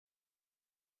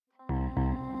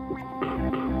We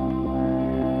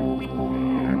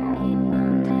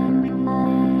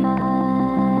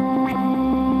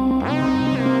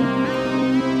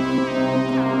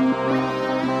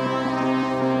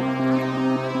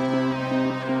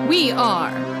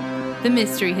are the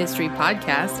Mystery History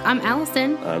Podcast. I'm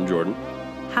Allison. I'm Jordan.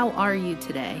 How are you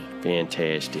today?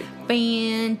 Fantastic.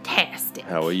 Fantastic.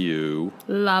 How are you?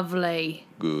 Lovely.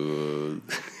 Good.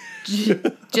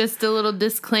 Just a little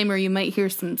disclaimer, you might hear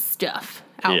some stuff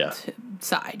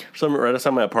outside. Right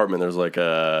outside my apartment, there's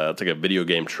it's like a video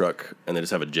game truck, and they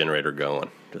just have a generator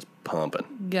going, just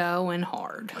pumping. Going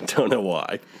hard. I don't know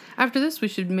why. After this, we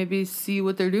should maybe see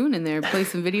what they're doing in there. Play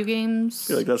some video games. I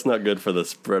feel like that's not good for the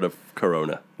spread of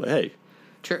corona. But hey,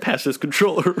 True. pass this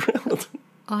controller around.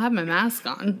 I'll have my mask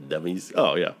on. Dummies.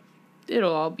 Oh, yeah.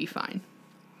 It'll all be fine.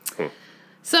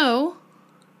 So,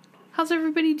 how's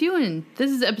everybody doing?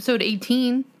 This is episode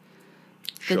 18.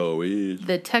 Show is.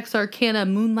 The Texarkana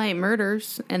Moonlight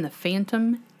Murders and the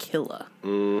Phantom Killer.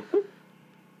 Mm-hmm.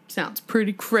 Sounds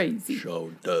pretty crazy.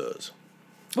 Show does.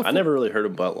 I never really heard a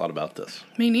lot about this.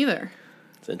 Me neither.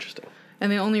 It's interesting.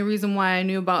 And the only reason why I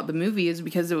knew about the movie is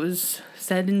because it was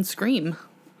said in Scream.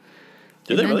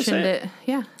 Did they really say it?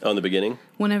 Yeah. Oh, in the beginning?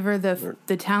 Whenever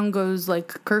the town goes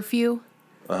like curfew,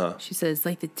 she says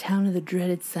like the town of the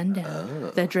dreaded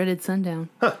sundown. That dreaded sundown.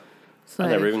 Huh. So I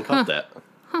never even caught that.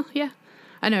 Huh, yeah.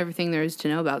 I know everything there is to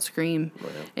know about Scream. Oh,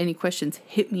 yeah. Any questions,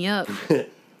 hit me up.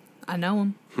 I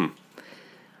know them.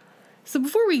 So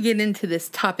before we get into this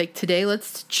topic today,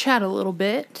 let's chat a little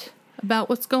bit about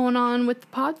what's going on with the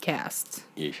podcast.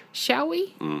 Yeesh. Shall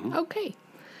we? Mm-hmm. Okay.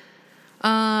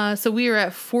 So we are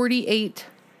at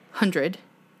 4,800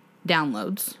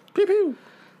 downloads. Pew pew.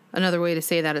 Another way to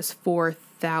say that is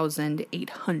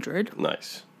 4,800.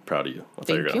 Nice. Proud of you. I thought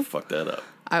you were Thank going you. to fuck that up.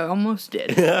 I almost did.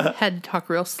 Had to talk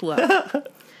real slow.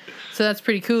 So that's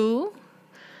pretty cool.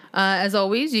 As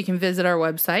always, you can visit our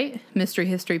website,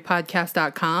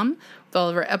 mysteryhistorypodcast.com, with all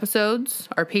of our episodes,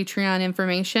 our Patreon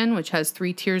information, which has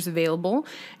 3 tiers available,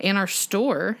 and our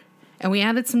store. And we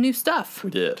added some new stuff.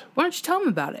 We did. Why don't you tell them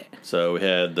about it? So we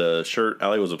had the shirt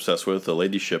Allie was obsessed with, the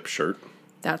Ladyship shirt.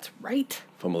 That's right.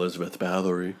 From Elizabeth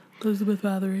Bathory. Elizabeth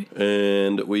Bathory.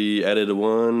 And we added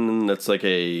one that's like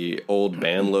a old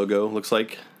band logo, looks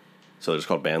like. So it's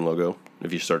called band logo.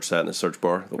 If you search that in the search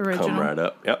bar, they'll come right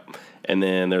up. Yep. And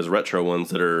then there's retro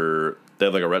ones they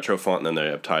have like a retro font, and then they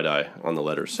have tie-dye on the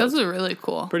letters. So Those are really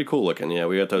cool. pretty cool looking. Yeah,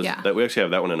 we got those. Yeah. We actually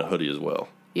have that one in a hoodie as well.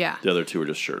 Yeah. The other 2 were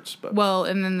just shirts. But Well,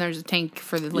 and then there's a tank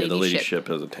for the yeah, the Ladyship. Ladyship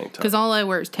has a tank top. Because all I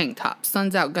wear is tank tops.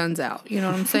 Sun's out, guns out. You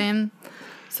know what I'm saying?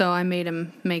 So I made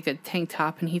him make a tank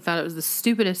top, and he thought it was the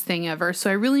stupidest thing ever. So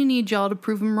I really need y'all to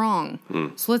prove him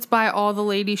wrong. So let's buy all the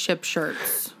Ladyship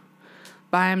shirts.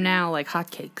 Buy them now like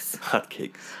hotcakes.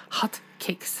 Hotcakes. Hot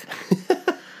cakes.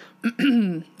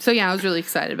 So yeah, I was really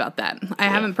excited about that. I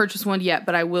haven't purchased one yet,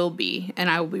 but I will be, and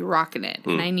I will be rocking it.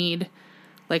 And I need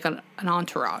like an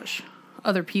entourage,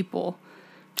 other people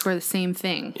to wear the same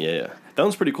thing. Yeah. That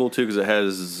one's pretty cool, too, because it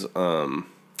has...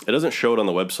 it doesn't show it on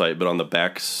the website, but on the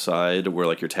back side where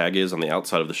like your tag is, on the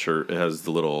outside of the shirt, it has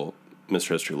the little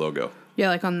Mystery History logo. Yeah,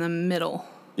 like on the middle.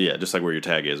 Yeah, just like where your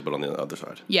tag is, but on the other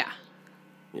side. Yeah.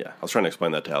 Yeah, I was trying to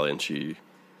explain that to Allie, and she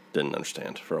didn't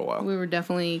understand for a while. We were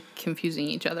definitely confusing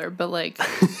each other, but like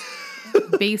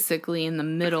basically in the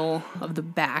middle of the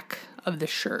back of the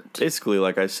shirt. Basically,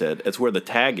 like I said, it's where the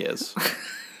tag is,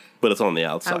 but it's on the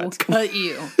outside. I will cut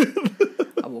you.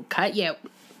 I will cut you.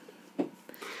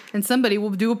 And somebody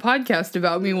will do a podcast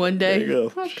about me one day. There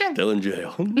you go. Okay. Still in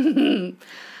jail.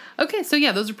 Okay, so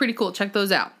yeah, those are pretty cool. Check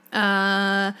those out.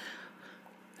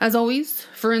 As always,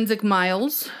 Forensic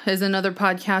Miles is another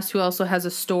podcast who also has a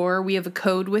store. We have a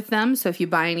code with them, so if you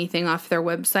buy anything off their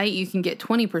website, you can get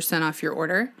 20% off your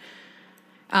order.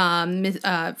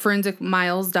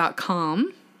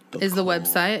 ForensicMiles.com is the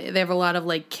website. They have a lot of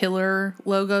like killer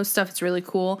logo stuff. It's really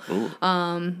cool.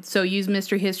 So use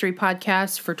Mystery History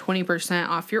Podcast for 20%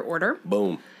 off your order.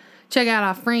 Boom. Check out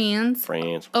our friends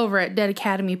France. over at Dead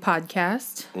Academy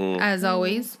Podcast. As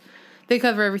always, they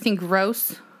cover everything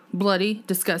gross, bloody,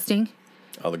 disgusting,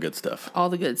 All the good stuff. all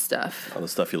the good stuff. All the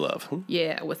stuff you love.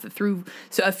 Yeah, with a few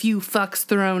fucks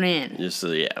thrown in. Just,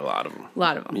 yeah, a lot of them. A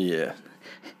lot of them. Yeah.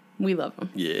 We love them.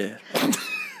 Yeah.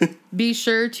 Be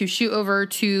sure to shoot over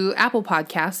to Apple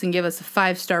Podcasts and give us a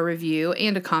 5-star review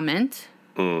and a comment.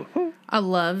 I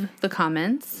love the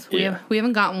comments. Yeah. We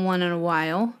haven't gotten one in a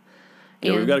while.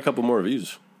 Yeah, we've And got a couple more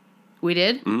reviews. We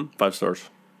did? 5 stars.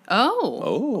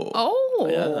 Oh. Oh.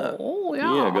 Yeah. Oh,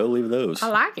 yeah. Yeah, go leave those. I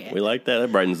like it. We like that.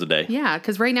 That brightens the day. Yeah,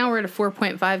 because right now we're at a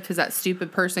 4.5 because that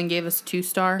stupid person gave us a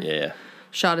 2-star. Yeah.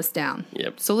 Shot us down.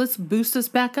 Yep. So let's boost us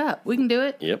back up. We can do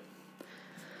it. Yep.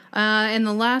 And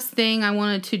the last thing I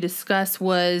wanted to discuss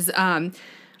was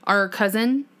our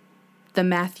cousin, the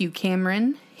Matthew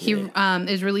Cameron. He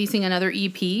is releasing another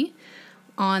EP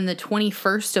on the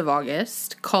 21st of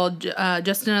August called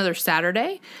Just Another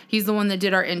Saturday. He's the one that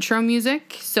did our intro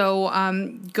music. So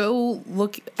go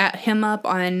look at him up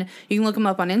on, you can look him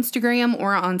up on Instagram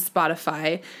or on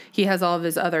Spotify. He has all of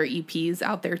his other EPs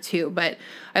out there too. But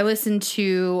I listened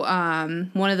to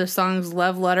one of the songs,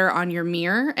 Love Letter on Your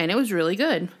Mirror, and it was really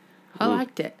good. I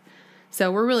liked it.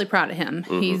 So we're really proud of him.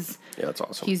 Yeah, that's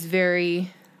awesome. He's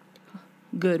very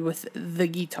good with the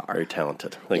guitar. Very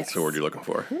talented. I think that's the word you're looking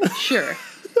for. Sure.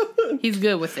 He's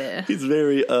good with it. He's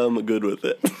very good with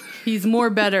it. He's more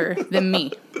better than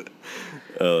me.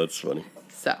 Oh, that's funny.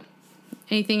 So,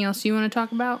 anything else you want to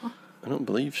talk about? I don't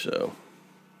believe so.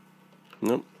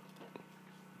 Nope.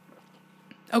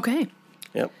 Okay.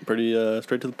 Yep, pretty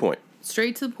straight to the point.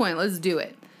 Straight to the point. Let's do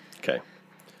it. Okay.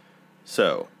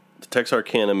 So, the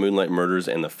Texarkana Moonlight Murders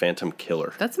and the Phantom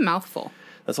Killer. That's a mouthful.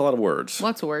 That's a lot of words.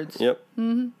 Lots of words. Yep.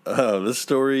 Mm-hmm. This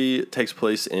story takes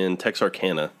place in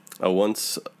Texarkana, a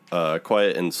once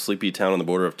quiet and sleepy town on the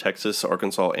border of Texas,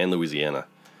 Arkansas, and Louisiana.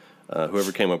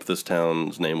 Whoever came up with this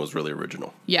town's name was really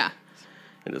original. Yeah.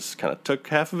 It just kind of took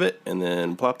half of it and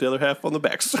then plopped the other half on the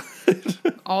backs.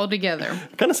 All together.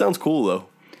 Kind of sounds cool, though.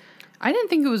 I didn't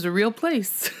think it was a real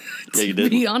place. Yeah, you did. To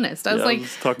be honest. I was like, I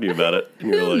was talking to you about it.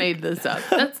 Who like, made this up?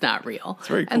 That's not real. It's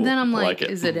very cool. And then I'm like,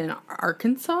 is it in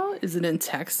Arkansas? Is it in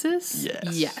Texas? Yes.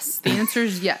 Yes. The answer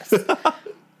is yes. So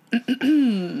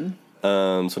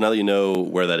now that you know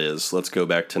where that is, let's go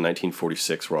back to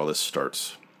 1946 where all this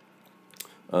starts.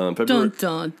 February. Dun,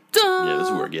 dun, dun. Yeah, this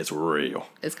is where it gets real.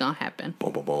 It's going to happen.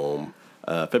 Boom, boom, boom.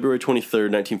 February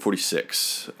 23rd,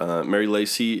 1946. Mary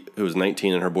Lacey, who was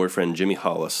 19, and her boyfriend Jimmy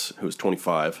Hollis, who was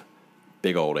 25.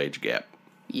 Big old age gap.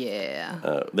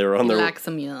 Yeah. They were on their like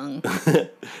some young.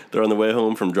 They're on the way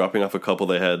home from dropping off a couple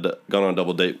they had gone on a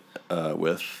double date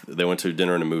with. They went to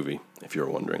dinner and a movie, if you were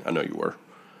wondering. I know you were.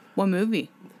 What movie?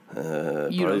 You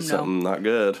probably something not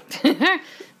good.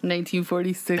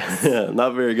 1946. Yeah,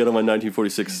 not very good on my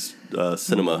 1946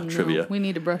 cinema trivia. We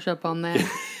need to brush up on that.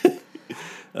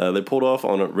 They pulled off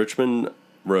on a Richmond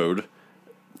Road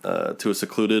to a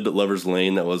secluded lover's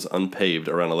lane that was unpaved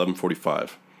around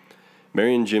 11:45.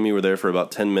 Mary and Jimmy were there for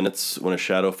about 10 minutes when a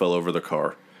shadow fell over their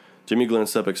car. Jimmy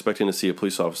glanced up expecting to see a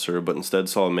police officer, but instead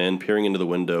saw a man peering into the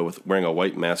window wearing a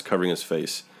white mask covering his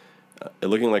face,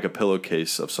 looking like a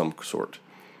pillowcase of some sort.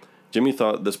 Jimmy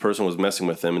thought this person was messing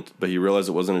with him, but he realized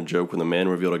it wasn't a joke when the man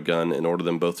revealed a gun and ordered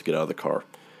them both to get out of the car.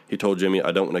 He told Jimmy,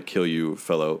 "I don't want to kill you,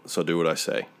 fellow, so do what I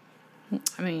say."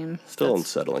 I mean, still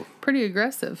unsettling. Pretty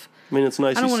aggressive. I mean, it's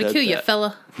nice. I don't want to kill you,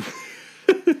 fella.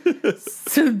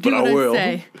 So do what I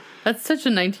say. That's such a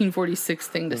 1946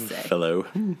 thing to say. Fellow.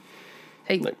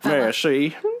 Hey, like,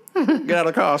 see? Get out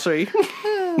of the car, see?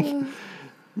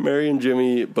 Mary and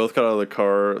Jimmy both got out of the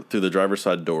car through the driver's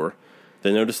side door.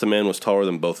 They noticed the man was taller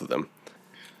than both of them.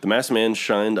 The masked man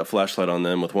shined a flashlight on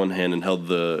them with one hand and held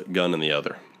the gun in the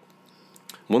other.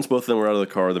 Once both of them were out of the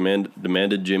car, the man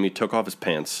demanded Jimmy took off his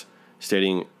pants,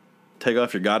 stating, "Take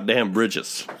off your goddamn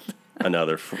britches."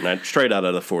 Another, straight out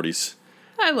of the 40s.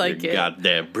 I like your it.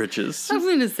 Goddamn britches. I was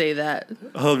going to say that.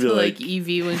 I'll be like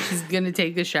Evie when she's going to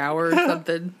take a shower or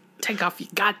something. Take off your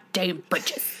goddamn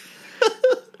britches.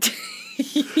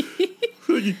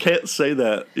 You can't say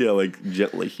that, like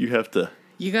gently. You have to.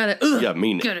 You gotta.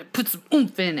 Mean it. You gotta put some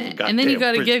oomph in it, goddamn and then you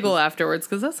gotta britches. giggle afterwards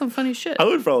because that's some funny shit. I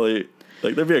would probably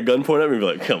there'd be a gun pointed at me and be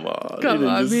like, "Come on, you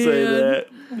didn't just say that."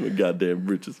 With goddamn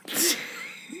britches.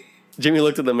 Jimmy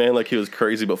looked at the man like he was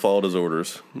crazy, but followed his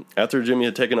orders. After Jimmy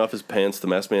had taken off his pants, the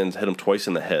masked man hit him twice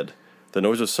in the head. The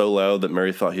noise was so loud that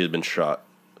Mary thought he had been shot,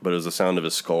 but it was the sound of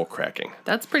his skull cracking.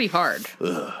 That's pretty hard.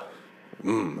 Ugh.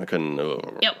 I couldn't.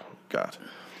 Yep. God.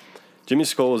 Jimmy's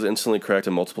skull was instantly cracked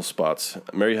in multiple spots.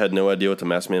 Mary had no idea what the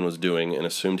masked man was doing and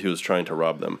assumed he was trying to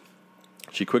rob them.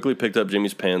 She quickly picked up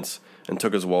Jimmy's pants and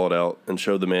took his wallet out and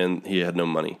showed the man he had no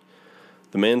money.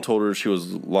 The man told her she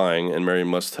was lying and Mary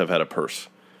must have had a purse.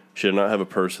 She did not have a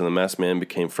purse, and the masked man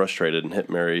became frustrated and hit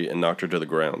Mary and knocked her to the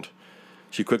ground.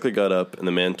 She quickly got up, and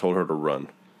the man told her to run.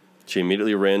 She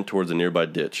immediately ran towards a nearby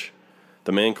ditch.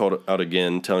 The man called out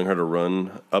again, telling her to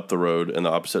run up the road in the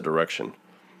opposite direction.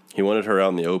 He wanted her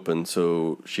out in the open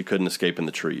so she couldn't escape in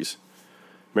the trees.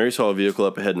 Mary saw a vehicle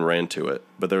up ahead and ran to it,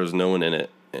 but there was no one in it,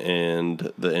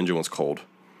 and the engine was cold.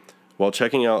 While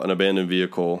checking out an abandoned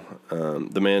vehicle,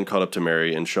 the man caught up to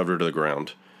Mary and shoved her to the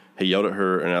ground. He yelled at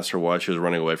her and asked her why she was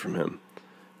running away from him.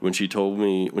 When she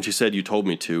said, "You told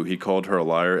me to," he called her a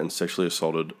liar and sexually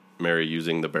assaulted Mary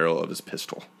using the barrel of his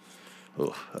pistol.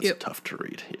 Ugh, that's tough to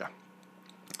read, yeah.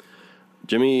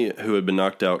 Jimmy, who had been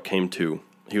knocked out, came to.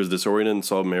 He was disoriented and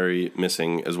saw Mary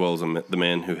missing, as well as the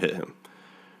man who hit him.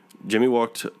 Jimmy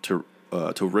walked to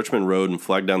Richmond Road and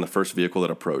flagged down the first vehicle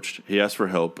that approached. He asked for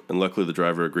help, and luckily the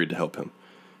driver agreed to help him.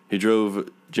 He drove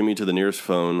Jimmy to the nearest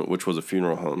phone, which was a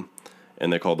funeral home,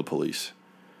 and they called the police.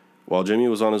 While Jimmy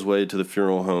was on his way to the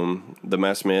funeral home, the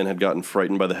masked man had gotten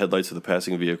frightened by the headlights of the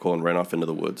passing vehicle and ran off into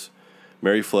the woods.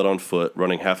 Mary fled on foot,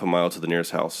 running half a mile to the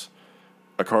nearest house.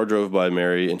 A car drove by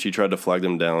Mary, and she tried to flag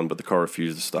them down, but the car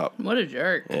refused to stop. What a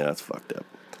jerk. Yeah, that's fucked up.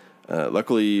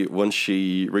 Luckily, once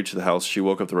she reached the house, she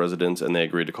woke up the residents, and they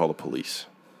agreed to call the police.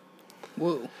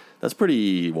 Whoa. That's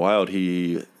pretty wild.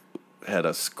 He had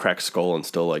a cracked skull and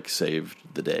still, saved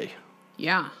the day.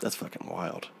 Yeah. That's fucking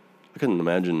wild. I couldn't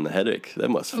imagine the headache that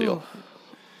must feel.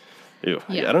 Ew.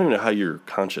 Yeah. I don't even know how you're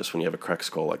conscious when you have a cracked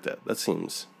skull like that. That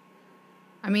seems...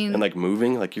 I mean... And,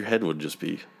 moving, your head would just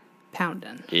be...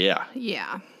 Pounding. Yeah.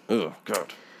 Yeah. Oh,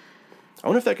 God. I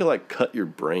wonder if that could, cut your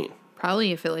brain.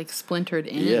 Probably if it, splintered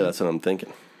in. Yeah, that's what I'm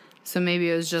thinking. So maybe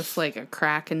it was just, a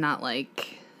crack and not,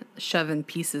 shoving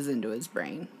pieces into his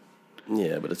brain.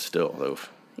 Yeah, but it's still, though.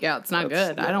 Yeah, it's not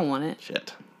good. No. I don't want it.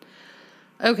 Shit.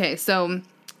 Okay, so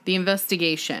the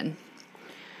investigation.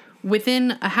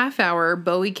 Within a half hour,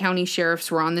 Bowie County sheriffs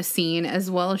were on the scene,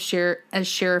 as well as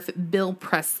Sheriff Bill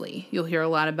Presley. You'll hear a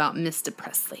lot about Mr.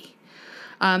 Presley.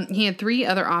 He had 3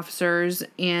 other officers,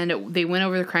 and they went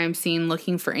over the crime scene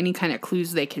looking for any kind of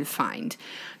clues they could find.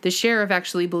 The sheriff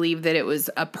actually believed that it was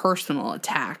a personal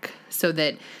attack, so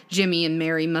that Jimmy and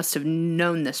Mary must have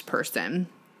known this person.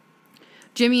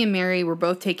 Jimmy and Mary were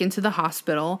both taken to the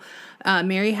hospital.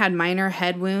 Mary had minor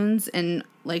head wounds and,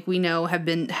 like we know, had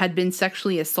been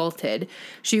sexually assaulted.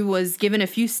 She was given a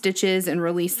few stitches and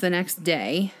released the next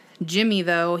day. Jimmy,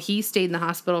 though, he stayed in the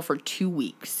hospital for 2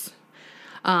 weeks.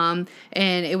 And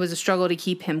it was a struggle to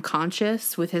keep him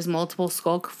conscious with his multiple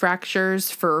skull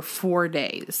fractures for 4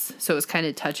 days. So it was kind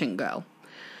of touch and go.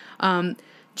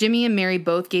 Jimmy and Mary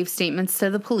both gave statements to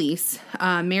the police.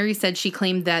 Mary said she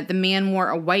claimed that the man wore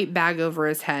a white bag over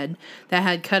his head that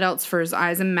had cutouts for his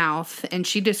eyes and mouth, and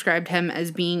she described him as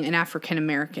being an African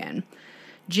American.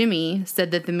 Jimmy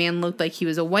said that the man looked like he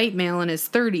was a white male in his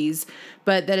 30s,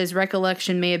 but that his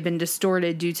recollection may have been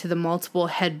distorted due to the multiple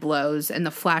head blows and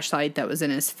the flashlight that was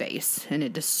in his face, and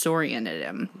it disoriented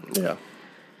him. Yeah.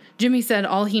 Jimmy said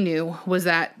all he knew was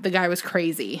that the guy was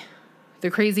crazy. The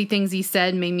crazy things he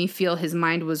said made me feel his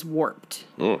mind was warped.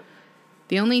 Mm.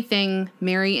 The only thing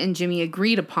Mary and Jimmy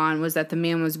agreed upon was that the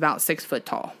man was about 6 foot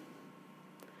tall.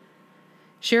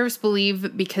 Sheriffs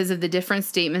believe, because of the different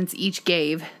statements each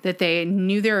gave, that they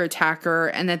knew their attacker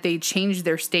and that they changed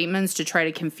their statements to try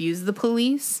to confuse the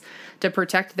police to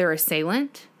protect their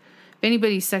assailant. If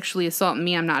anybody's sexually assaulting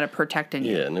me, I'm not protecting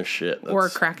you. Yeah, no shit. Or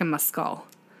cracking my skull.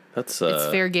 It's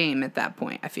fair game at that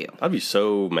point, I feel. I'd be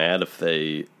so mad if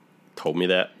they told me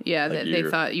that. Yeah, that they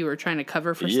thought you were trying to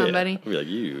cover for somebody. I'd be like,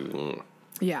 you.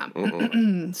 Yeah.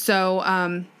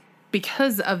 So,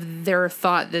 because of their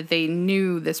thought that they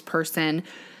knew this person,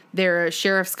 their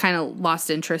sheriffs kind of lost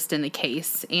interest in the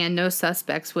case, and no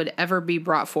suspects would ever be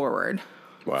brought forward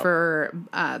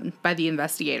by the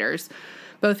investigators.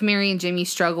 Both Mary and Jimmy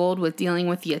struggled with dealing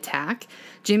with the attack.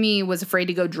 Jimmy was afraid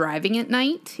to go driving at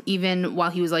night, even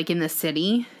while he was in the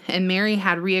city. And Mary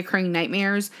had reoccurring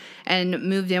nightmares and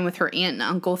moved in with her aunt and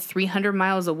uncle 300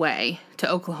 miles away to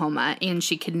Oklahoma. And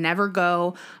she could never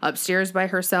go upstairs by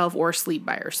herself or sleep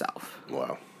by herself.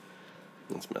 Wow.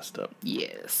 That's messed up.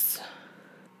 Yes.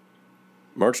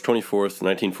 March 24th,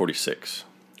 1946.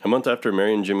 A month after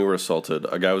Mary and Jimmy were assaulted,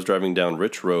 a guy was driving down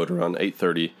Rich Road around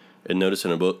 8:30 and noticed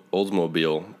an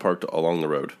Oldsmobile parked along the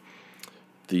road.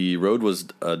 The road was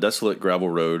a desolate gravel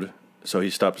road, so he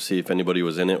stopped to see if anybody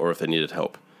was in it or if they needed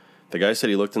help. The guy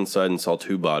said he looked inside and saw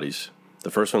 2 bodies.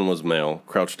 The first one was male,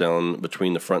 crouched down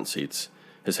between the front seats.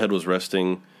 His head was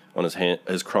resting on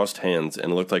his crossed hands,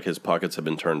 and it looked like his pockets had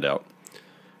been turned out.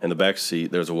 In the back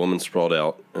seat, there was a woman sprawled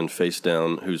out and face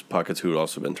down, whose pockets had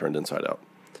also been turned inside out.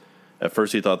 At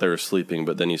first he thought they were sleeping,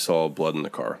 but then he saw blood in the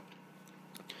car.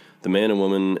 The man and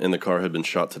woman in the car had been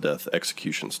shot to death,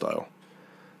 execution style.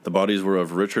 The bodies were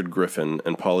of Richard Griffin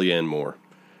and Polly Ann Moore.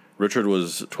 Richard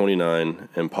was 29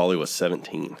 and Polly was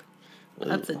 17.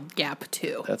 That's a gap,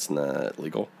 too. That's not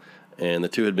legal. And the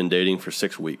two had been dating for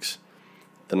 6 weeks.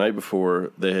 The night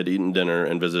before, they had eaten dinner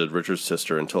and visited Richard's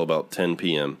sister until about 10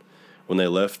 p.m. When they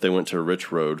left, they went to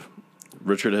Rich Road.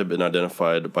 Richard had been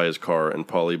identified by his car and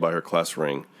Polly by her class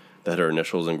ring that had her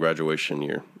initials in graduation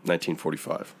year,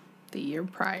 1945. The year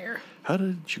prior. How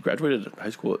did she graduate high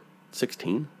school at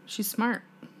 16? She's smart.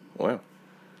 Wow.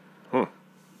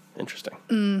 Interesting.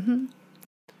 Mm-hmm.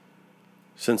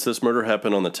 Since this murder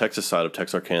happened on the Texas side of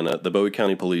Texarkana, the Bowie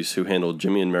County Police, who handled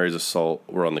Jimmy and Mary's assault,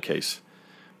 were on the case.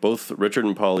 Both Richard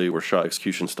and Polly were shot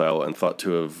execution style and thought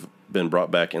to have been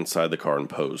brought back inside the car and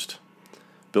posed.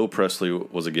 Bill Presley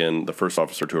was again the first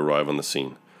officer to arrive on the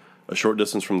scene. A short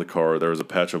distance from the car, there was a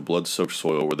patch of blood-soaked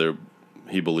soil where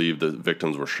he believed the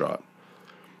victims were shot.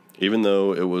 Even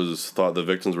though it was thought the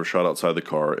victims were shot outside the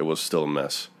car, it was still a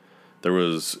mess. There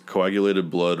was coagulated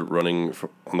blood running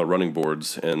on the running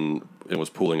boards, and it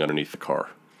was pooling underneath the car.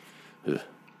 Ugh.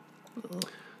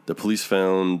 The police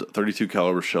found .32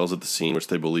 caliber shells at the scene, which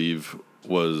they believe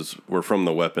were from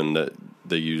the weapon that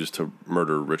they used to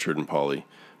murder Richard and Polly,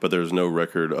 but there was no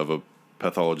record of a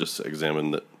pathologist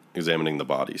examining the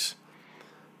bodies.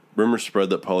 Rumors spread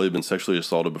that Polly had been sexually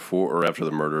assaulted before or after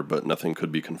the murder, but nothing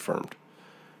could be confirmed.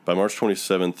 By March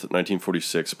 27th,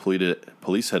 1946,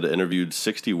 police had interviewed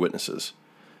 60 witnesses.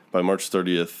 By March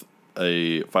 30th,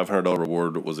 a $500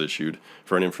 reward was issued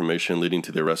for any information leading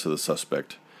to the arrest of the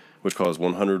suspect, which caused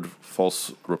 100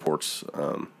 false reports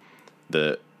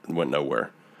that went nowhere.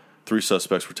 3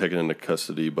 suspects were taken into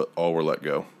custody, but all were let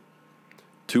go.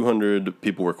 200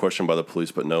 people were questioned by the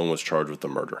police, but no one was charged with the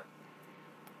murder.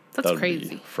 That's crazy.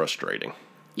 Be frustrating.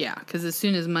 Yeah, because as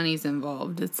soon as money's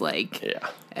involved, it's like yeah.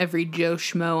 Every Joe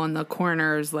Schmo on the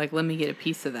corner is like, let me get a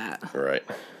piece of that. Right.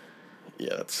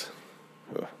 Yeah,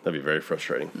 that'd be very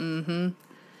frustrating. Mm-hmm.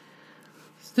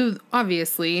 So,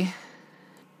 obviously,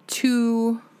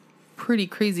 2 pretty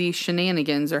crazy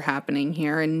shenanigans are happening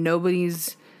here, and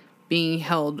nobody's being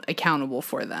held accountable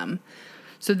for them.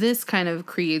 So this kind of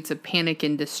creates a panic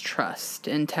and distrust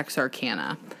in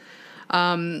Texarkana.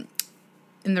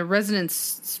 And the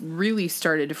residents really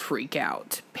started to freak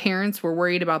out. Parents were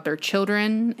worried about their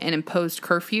children and imposed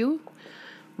curfew.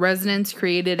 Residents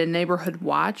created a neighborhood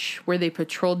watch where they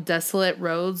patrolled desolate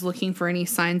roads looking for any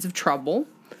signs of trouble.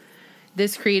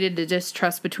 This created a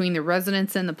distrust between the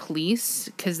residents and the police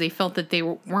because they felt that they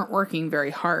weren't working very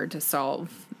hard to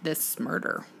solve this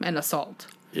murder and assault.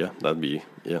 Yeah,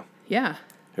 Yeah.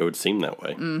 It would seem that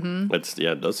way. Mm-hmm.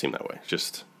 It does seem that way. It's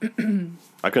just,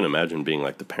 I couldn't imagine being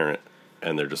like the parent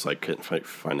and they're just like, couldn't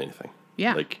find anything.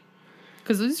 Yeah. Like,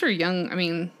 because these are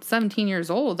young, 17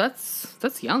 years old,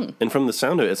 that's young. And from the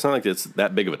sound of it, it's not like it's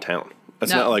that big of a town.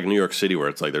 It's not like New York City where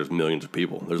it's like there's millions of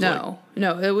people.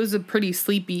 No, it was a pretty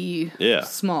sleepy,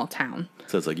 small town.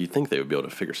 So it's like you'd think they would be able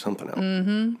to figure something out.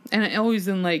 Mm-hmm. And always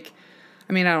in I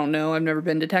don't know, I've never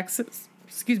been to Texas,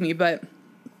 but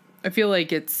I feel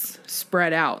like it's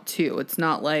spread out too. It's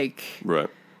not like, right.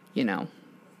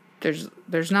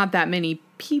 There's not that many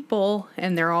people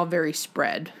and they're all very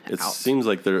spread out. It seems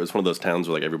like it's one of those towns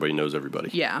where like everybody knows everybody.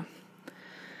 Yeah.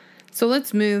 So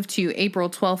let's move to April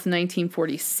 12th,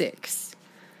 1946.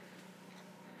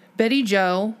 Betty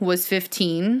Jo was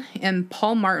 15 and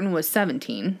Paul Martin was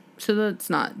 17. So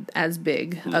that's not as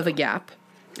big of a gap.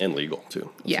 And legal,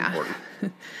 too. That's important.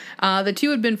 The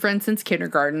 2 had been friends since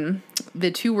kindergarten.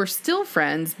 The 2 were still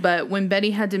friends, but when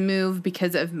Betty had to move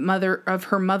because of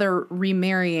her mother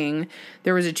remarrying,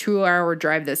 there was a 2-hour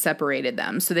drive that separated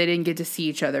them, so they didn't get to see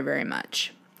each other very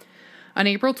much. On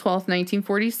April 12th,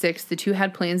 1946, the 2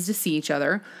 had plans to see each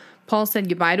other. Paul said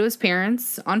goodbye to his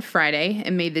parents on Friday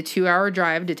and made the 2-hour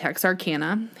drive to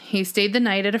Texarkana. He stayed the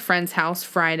night at a friend's house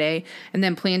Friday and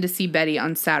then planned to see Betty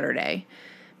on Saturday.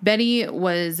 Betty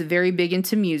was very big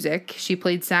into music. She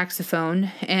played saxophone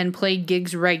and played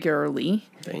gigs regularly.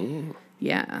 Dang.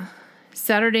 Yeah.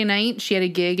 Saturday night, she had a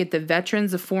gig at the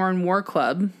Veterans of Foreign War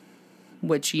Club,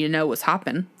 which was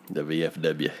hopping. The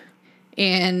VFW.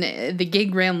 And the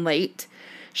gig ran late.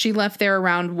 She left there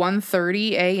around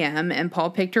 1:30 a.m., and Paul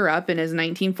picked her up in his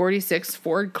 1946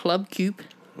 Ford Club Coupe.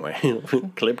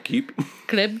 Club Coupe.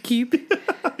 Club Coupe.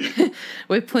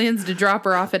 With plans to drop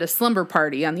her off at a slumber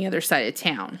party on the other side of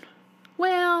town.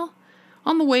 Well,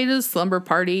 on the way to the slumber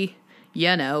party,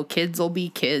 kids will be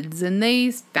kids, and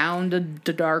they found a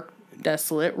dark,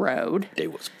 desolate road. They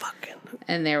was fucking.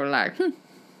 And they were like,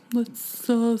 let's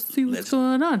see what's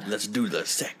going on. Let's do the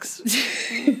sex.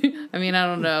 I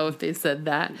don't know if they said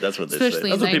that. That's what they say.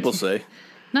 That's what people say.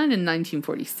 Not in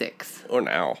 1946. Or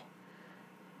now.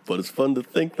 But it's fun to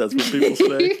think that's what people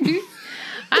say.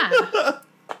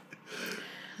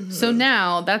 So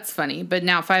now, that's funny, but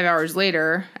now 5 hours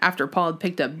later, after Paul had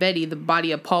picked up Betty, the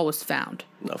body of Paul was found.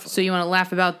 Nothing. So you want to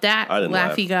laugh about that, I didn't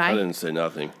laughy laugh. guy? I didn't say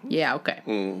nothing. Yeah,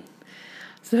 okay.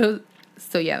 So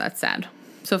yeah, that's sad.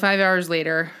 So 5 hours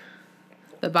later,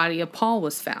 the body of Paul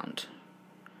was found.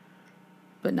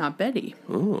 But not Betty.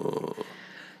 Ooh.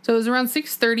 So it was around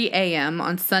 6:30 a.m.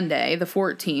 on Sunday, the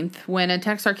 14th, when a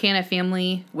Texarkana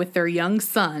family with their young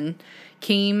son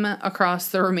came across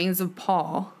the remains of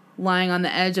Paul lying on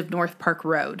the edge of North Park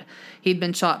Road. He'd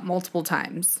been shot multiple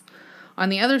times. On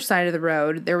the other side of the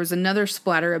road, there was another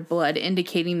splatter of blood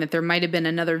indicating that there might have been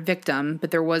another victim,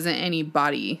 but there wasn't any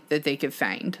body that they could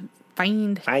find.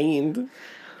 The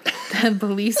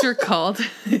police were called.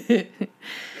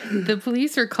 The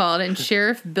police were called, and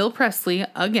Sheriff Bill Presley,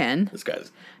 again. This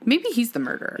guy's... Maybe he's the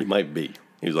murderer. He might be.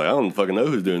 He's like, I don't fucking know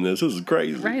who's doing this. This is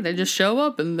crazy. Right, I just show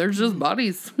up, and there's just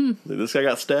bodies. This guy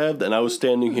got stabbed, and I was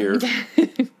standing here,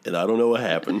 and I don't know what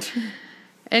happened.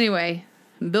 Anyway,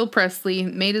 Bill Presley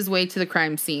made his way to the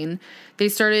crime scene. They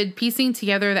started piecing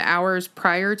together the hours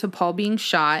prior to Paul being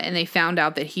shot, and they found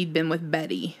out that he'd been with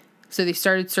Betty. So they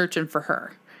started searching for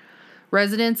her.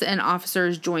 Residents and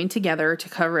officers joined together to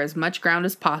cover as much ground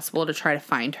as possible to try to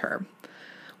find her.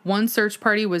 One search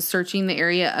party was searching the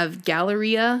area of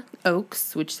Galleria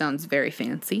Oaks, which sounds very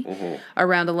fancy,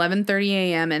 around 11:30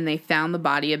 a.m., and they found the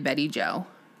body of Betty Jo.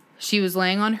 She was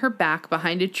laying on her back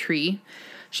behind a tree.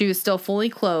 She was still fully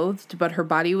clothed, but her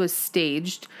body was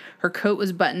staged. Her coat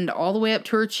was buttoned all the way up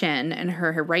to her chin, and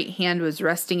her right hand was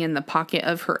resting in the pocket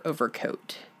of her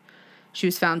overcoat. She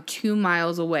was found 2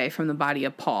 miles away from the body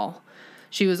of Paul.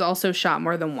 She was also shot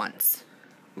more than once.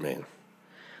 Man.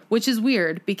 Which is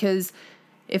weird, because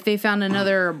if they found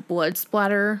another blood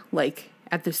splatter, like,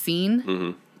 at the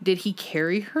scene, did he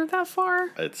carry her that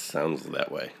far? It sounds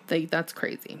that way. Like, that's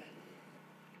crazy.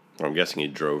 I'm guessing he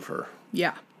drove her.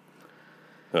 Yeah.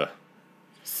 Huh.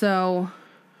 So,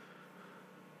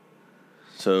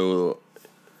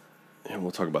 and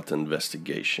we'll talk about the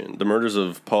investigation. The murders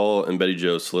of Paul and Betty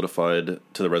Jo solidified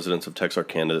to the residents of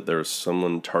Texarkana that there was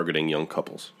someone targeting young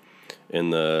couples.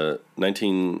 In the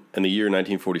year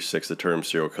 1946, the term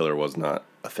serial killer was not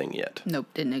a thing yet. Nope,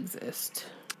 didn't exist.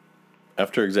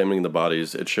 After examining the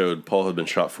bodies, it showed Paul had been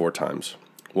shot 4 times.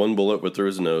 1 bullet went through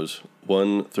his nose,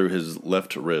 1 through his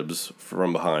left ribs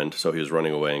from behind, so he was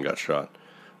running away and got shot.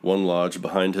 1 lodged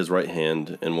behind his right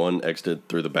hand, and 1 exited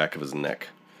through the back of his neck.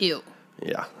 Ew.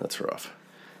 Yeah, that's rough.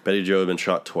 Betty Jo had been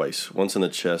shot twice, once in the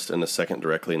chest and the second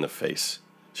directly in the face.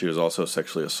 She was also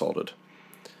sexually assaulted.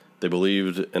 They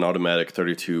believed an automatic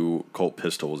 .32 Colt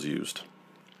pistol was used.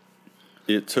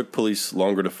 It took police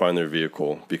longer to find their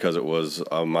vehicle because it was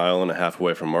 1.5 miles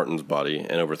away from Martin's body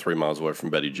and over 3 miles away from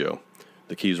Betty Jo.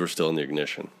 The keys were still in the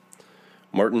ignition.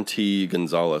 Martin T.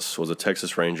 Gonzalez was a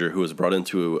Texas Ranger who was brought in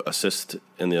to assist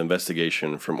in the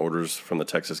investigation from orders from the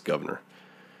Texas governor.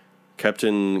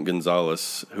 Captain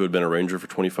Gonzalez, who had been a ranger for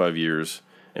 25 years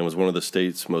and was one of the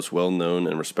state's most well-known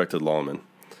and respected lawmen.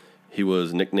 He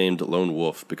was nicknamed Lone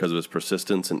Wolf because of his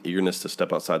persistence and eagerness to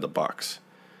step outside the box.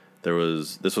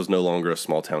 This was no longer a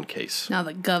small-town case. Now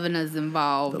the governor's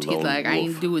involved. He's like, I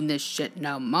ain't doing this shit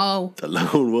no more. The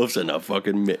Lone Wolf's in a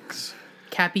fucking mix.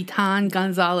 Capitan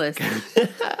Gonzalez.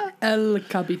 El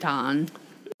Capitan.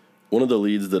 One of the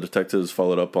leads the detectives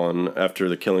followed up on after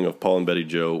the killing of Paul and Betty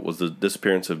Jo was the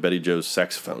disappearance of Betty Jo's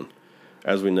saxophone.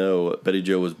 As we know, Betty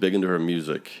Jo was big into her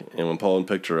music, and when Paul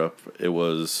picked her up, it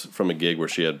was from a gig where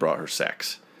she had brought her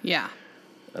sax. Yeah.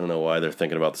 I don't know why they're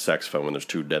thinking about the saxophone when there's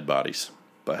 2 dead bodies,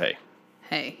 but hey.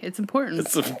 Hey, it's important.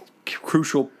 It's a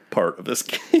crucial part of this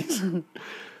case.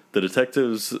 The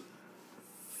detectives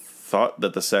thought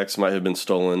that the sax might have been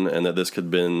stolen and that this could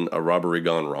have been a robbery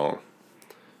gone wrong.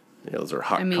 Yeah, those are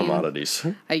hot commodities.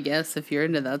 I guess if you're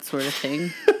into that sort of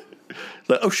thing.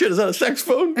 Like, oh shit, is that a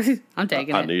saxophone? I'm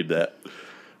taking it. I need that.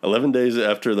 11 days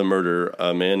after the murder,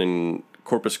 a man in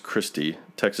Corpus Christi,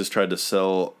 Texas, tried to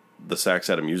sell the sax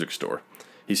at a music store.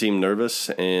 He seemed nervous,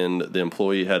 and the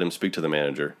employee had him speak to the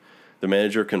manager. The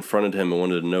manager confronted him and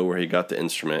wanted to know where he got the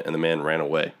instrument, and the man ran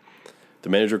away. The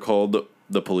manager called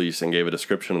the police and gave a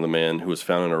description of the man, who was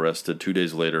found and arrested 2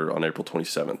 days later on April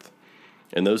 27th.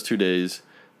 In those 2 days,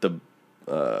 the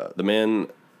man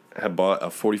had bought a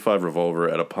 .45 revolver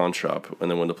at a pawn shop, and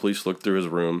then when the police looked through his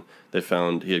room, they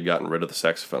found he had gotten rid of the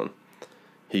saxophone.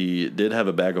 He did have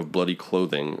a bag of bloody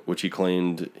clothing, which he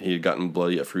claimed he had gotten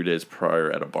bloody a few days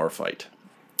prior at a bar fight.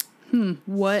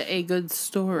 What a good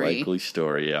story. Likely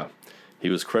story, yeah. He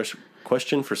was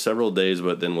questioned for several days,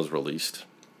 but then was released.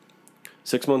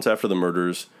 6 months after the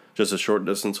murders, just a short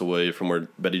distance away from where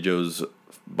Betty Jo's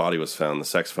body was found, the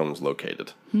saxophone was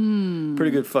located.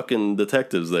 Pretty good fucking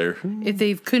detectives there. If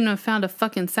they couldn't have found a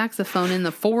fucking saxophone in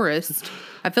the forest,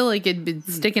 I feel like it'd be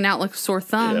sticking out like a sore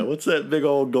thumb. Yeah, what's that big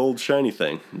old gold shiny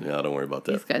thing? Yeah, don't worry about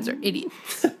that. These guys are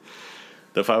idiots.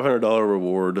 The $500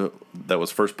 reward that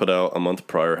was first put out a month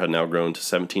prior had now grown to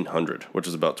 $1,700, which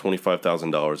is about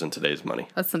 $25,000 in today's money.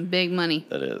 That's some big money.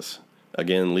 That is.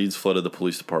 Again, leads flooded the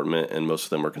police department, and most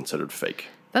of them were considered fake.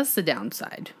 That's the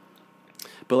downside.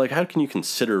 But, like, how can you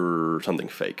consider something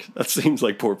fake? That seems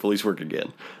like poor police work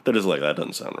again. They're just like, that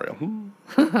doesn't sound real.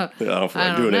 I don't feel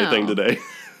like doing anything today.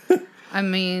 I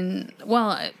mean,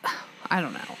 well, I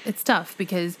don't know. It's tough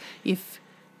because if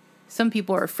some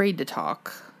people are afraid to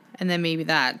talk, and then maybe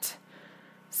that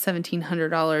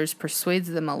 $1,700 persuades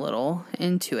them a little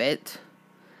into it,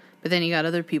 but then you got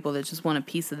other people that just want a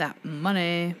piece of that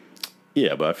money.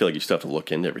 Yeah, but I feel like you still have to look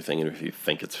into everything, even if you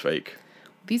think it's fake.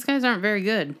 These guys aren't very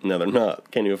good. No, they're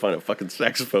not. Can't even find a fucking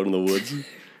saxophone in the woods.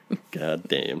 God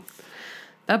damn.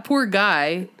 That poor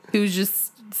guy who's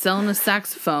just selling a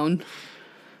saxophone.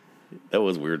 That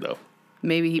was weird, though.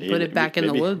 Maybe he put it back in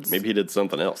the woods. Maybe he did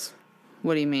something else.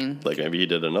 What do you mean? Like, maybe he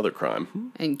did another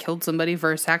crime. And killed somebody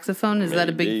for a saxophone? Is that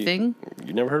a big thing?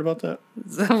 You never heard about that?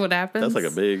 Is that what happens?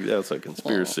 That's a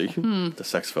conspiracy. The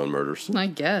saxophone murders. I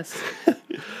guess.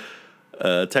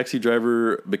 A taxi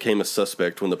driver became a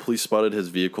suspect when the police spotted his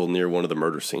vehicle near one of the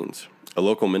murder scenes. A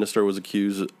local minister was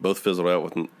accused. Both fizzled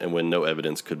out when no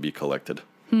evidence could be collected.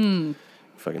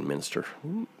 Fucking minister.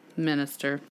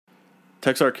 Minister.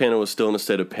 Texarkana was still in a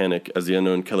state of panic as the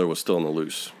unknown killer was still on the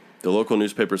loose. The local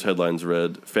newspaper's headlines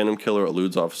read, "Phantom Killer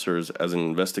eludes officers as an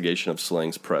investigation of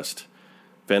slayings pressed.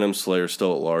 Phantom Slayer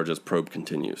still at large as probe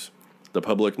continues." The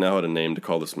public now had a name to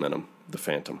call this venom, the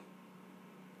Phantom.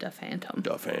 The Phantom.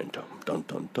 The Phantom. Dun,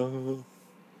 dun, dun.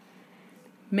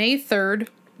 May 3rd,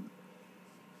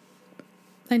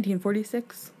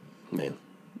 1946. Man.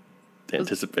 The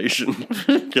anticipation.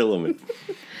 Killing me.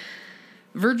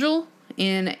 Virgil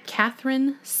and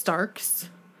Catherine Starks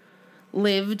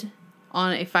lived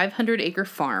on a 500-acre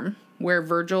farm where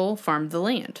Virgil farmed the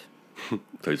land.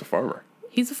 So he's a farmer.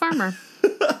 He's a farmer.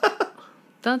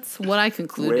 That's what I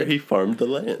concluded. Where he farmed the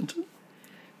land.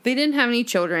 They didn't have any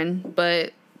children,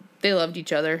 but they loved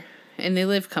each other, and they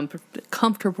lived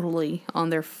comfortably on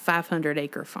their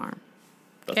 500-acre farm.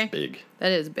 That's big.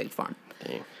 That is a big farm.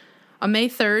 Dang. On May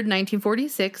 3rd,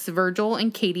 1946, Virgil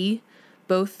and Katie,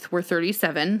 both were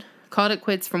 37, called it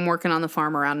quits from working on the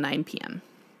farm around 9 p.m.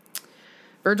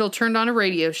 Virgil turned on a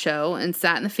radio show and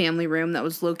sat in the family room that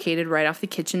was located right off the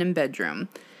kitchen and bedroom.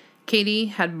 Katie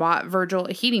had bought Virgil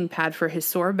a heating pad for his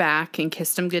sore back and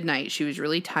kissed him goodnight. She was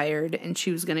really tired, and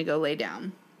she was going to go lay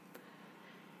down.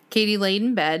 Katie laid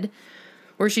in bed,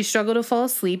 where she struggled to fall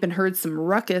asleep and heard some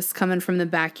ruckus coming from the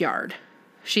backyard.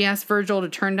 She asked Virgil to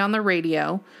turn down the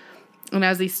radio, and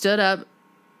as he stood up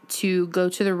to go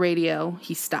to the radio,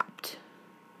 he stopped.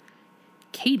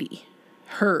 Katie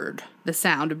heard the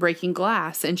sound of breaking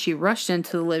glass, and she rushed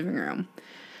into the living room.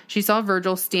 She saw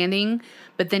Virgil standing,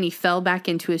 but then he fell back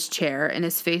into his chair, and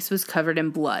his face was covered in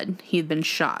blood. He had been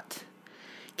shot.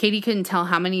 Katie couldn't tell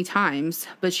how many times,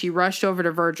 but she rushed over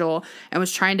to Virgil and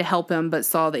was trying to help him, but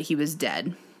saw that he was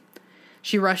dead.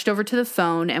 She rushed over to the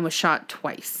phone and was shot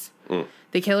twice.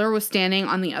 The killer was standing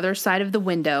on the other side of the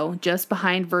window, just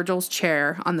behind Virgil's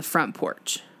chair on the front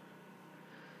porch.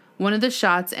 One of the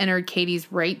shots entered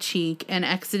Katie's right cheek and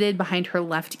exited behind her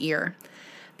left ear.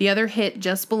 The other hit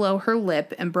just below her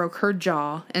lip and broke her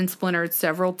jaw and splintered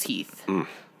several teeth.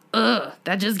 Ugh,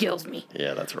 that just kills me.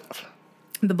 Yeah, that's rough.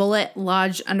 The bullet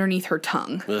lodged underneath her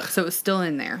tongue, so it was still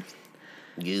in there.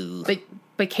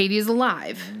 But Katie is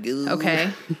alive,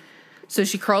 okay? So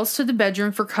she crawls to the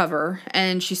bedroom for cover,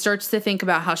 and she starts to think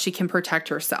about how she can protect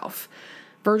herself.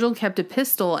 Virgil kept a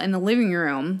pistol in the living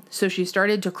room, so she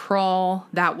started to crawl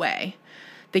that way.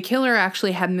 The killer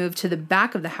actually had moved to the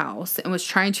back of the house and was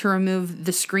trying to remove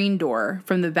the screen door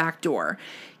from the back door.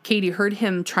 Katie heard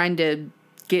him trying to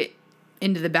get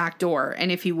into the back door,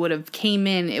 and if he would have came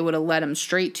in, it would have led him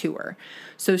straight to her.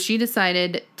 So she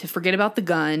decided to forget about the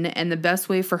gun, and the best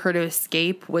way for her to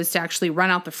escape was to actually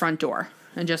run out the front door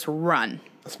and just run.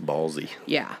 That's ballsy.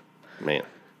 Yeah. Man.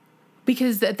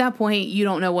 Because at that point, you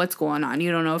don't know what's going on.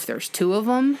 You don't know if there's two of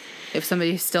them, if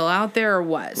somebody's still out there or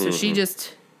what. So she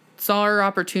just saw her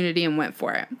opportunity and went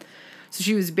for it. So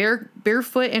she was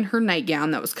barefoot in her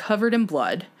nightgown that was covered in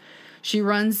blood. She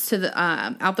runs to the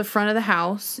out the front of the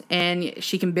house, and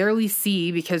she can barely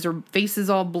see because her face is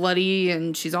all bloody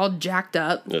and she's all jacked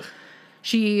up. Ugh.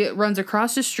 She runs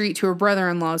across the street to her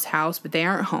brother-in-law's house, but they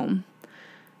aren't home.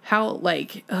 How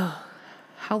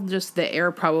just the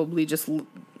air probably just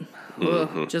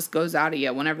goes out of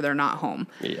you whenever they're not home.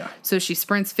 Yeah. So she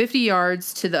sprints 50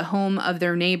 yards to the home of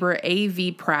their neighbor,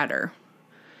 A.V. Prater.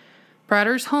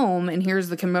 Prater's home and hears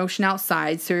the commotion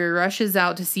outside, so he rushes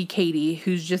out to see Katie,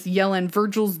 who's just yelling,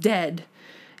 "Virgil's dead,"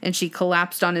 and she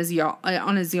collapsed on his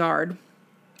yard.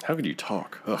 How could you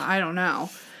talk? Ugh. I don't know.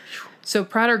 So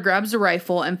Prater grabs a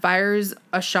rifle and fires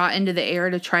a shot into the air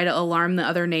to try to alarm the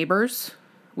other neighbors,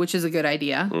 which is a good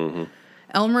idea.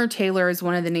 Elmer Taylor is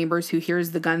one of the neighbors who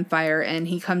hears the gunfire, and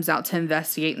he comes out to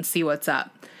investigate and see what's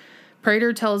up.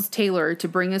 Prater tells Taylor to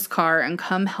bring his car and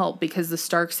come help because the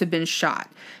Starks have been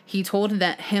shot. He told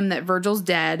him that Virgil's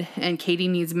dead and Katie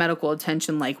needs medical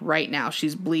attention like right now.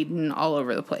 She's bleeding all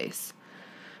over the place.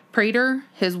 Prater,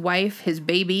 his wife, his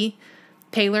baby,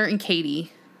 Taylor, and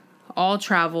Katie all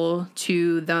travel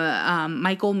to the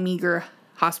Michael Meagher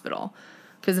Hospital.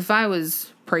 Because if I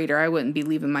was Prater, I wouldn't be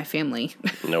leaving my family.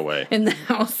 No way. In the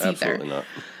house either. Absolutely not.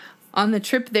 On the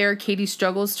trip there, Katie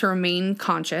struggles to remain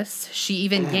conscious. She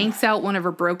even yanks out one of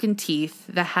her broken teeth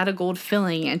that had a gold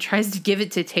filling and tries to give it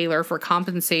to Taylor for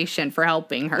compensation for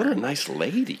helping her. What a nice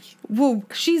lady. Well,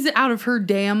 she's out of her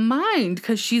damn mind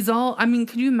because she's all... I mean,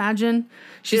 could you imagine?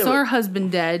 She saw her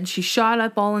husband dead. She shot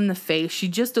up all in the face. She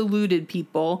just eluded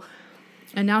people.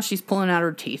 And now she's pulling out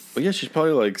her teeth. Well, yeah, she's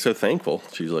probably, like, so thankful.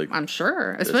 She's like... I'm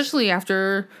sure. Especially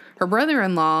after her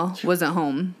brother-in-law wasn't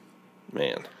home.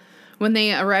 Man. When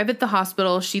they arrive at the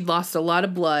hospital, she'd lost a lot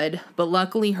of blood, but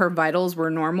luckily her vitals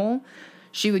were normal.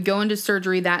 She would go into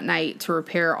surgery that night to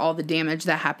repair all the damage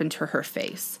that happened to her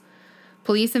face.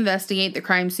 Police investigate the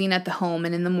crime scene at the home,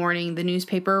 and in the morning, the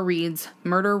newspaper reads,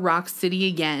 "Murder rocks city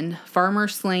again. Farmer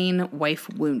slain, wife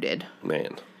wounded."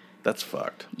 Man, that's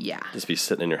fucked. Yeah. Just be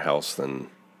sitting in your house, then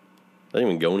don't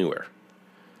even go anywhere.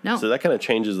 No. So that kind of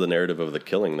changes the narrative of the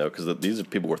killing, though, because these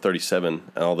people were 37,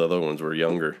 and all the other ones were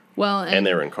younger. Well, and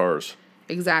they were in cars.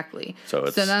 Exactly. So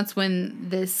that's when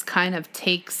this kind of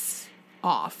takes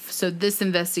off. So this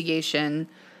investigation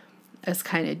is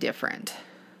kind of different.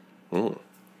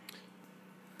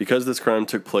 Because this crime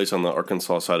took place on the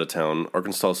Arkansas side of town,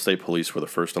 Arkansas State Police were the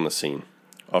first on the scene.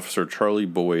 Officer Charlie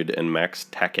Boyd and Max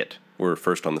Tackett were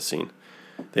first on the scene.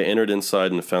 They entered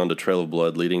inside and found a trail of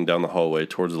blood leading down the hallway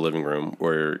towards the living room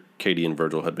where Katie and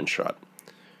Virgil had been shot.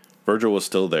 Virgil was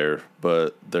still there,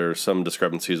 but there are some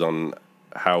discrepancies on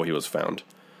how he was found.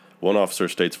 One officer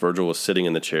states Virgil was sitting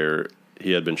in the chair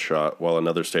he had been shot, while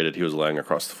another stated he was lying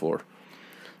across the floor.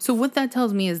 So what that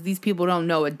tells me is these people don't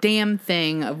know a damn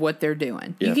thing of what they're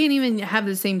doing. Yeah. You can't even have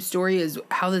the same story as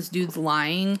how this dude's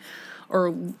lying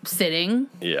or sitting.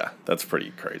 Yeah, that's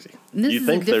pretty crazy. And this is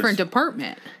a different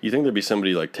department. You think there'd be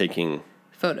somebody like taking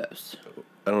photos?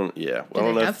 I don't. Yeah,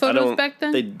 Did they have photos back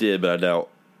then? They did, but I doubt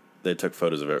they took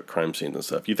photos of crime scenes and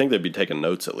stuff. You think they'd be taking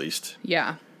notes at least?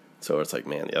 Yeah. So it's like,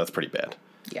 man, yeah, that's pretty bad.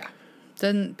 Yeah,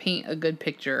 doesn't paint a good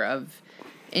picture of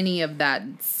any of that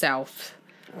South.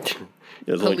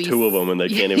 There's only two of them, and they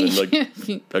can't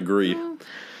even agree.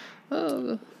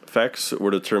 Oh. Facts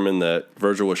were determined that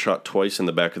Virgil was shot twice in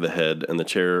the back of the head, and the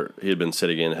chair he had been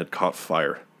sitting in had caught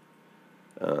fire.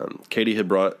 Katie had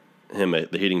brought him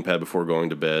the heating pad before going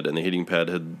to bed, and the heating pad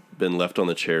had been left on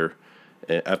the chair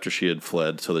after she had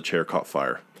fled, so the chair caught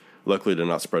fire. Luckily, it did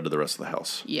not spread to the rest of the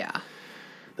house. Yeah.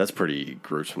 That's pretty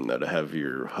gruesome, though, to have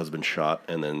your husband shot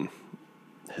and then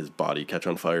his body catch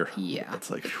on fire. Yeah.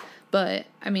 It's like... Whew. But,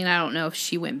 I mean, I don't know if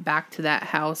she went back to that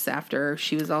house after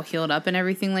she was all healed up and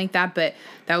everything like that, but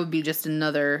that would be just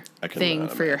another thing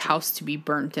for your house to be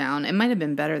burnt down. It might have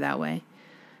been better that way.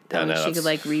 That way she could,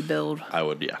 like, rebuild. I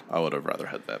would have rather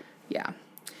had that. Yeah.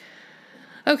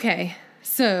 Okay,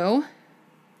 so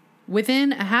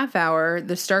within a half hour,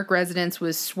 the Stark residence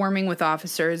was swarming with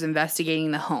officers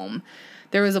investigating the home.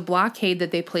 There was a blockade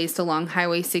that they placed along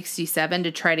Highway 67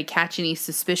 to try to catch any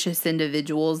suspicious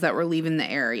individuals that were leaving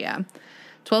the area.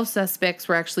 12 suspects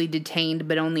were actually detained,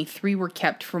 but only 3 were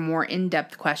kept for more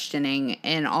in-depth questioning,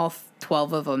 and all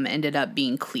 12 of them ended up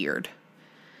being cleared.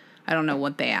 I don't know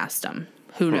what they asked them.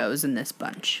 Who knows in this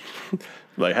bunch?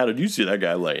 Like, how did you see that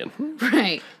guy laying?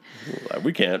 Right.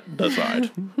 We can't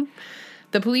decide.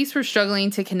 The police were struggling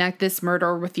to connect this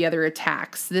murder with the other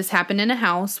attacks. This happened in a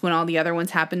house when all the other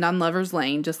ones happened on Lover's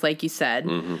Lane, just like you said.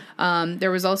 Mm-hmm.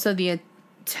 There was also the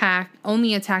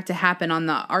only attack to happen on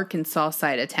the Arkansas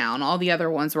side of town. All the other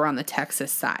ones were on the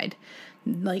Texas side.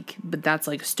 But that's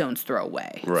like a stone's throw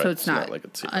away. Right. So it's not like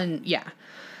it's... yeah.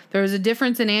 There was a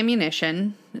difference in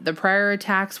ammunition. The prior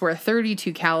attacks were a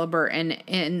 .32 caliber, and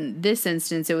in this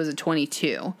instance, it was a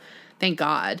 .22. Thank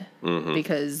God,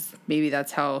 because maybe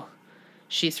that's how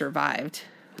she survived.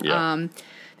 Yeah.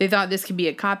 They thought this could be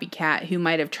a copycat who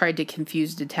might have tried to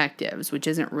confuse detectives, which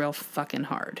isn't real fucking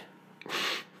hard.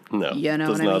 No, you know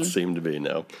does what I not mean? seem to be,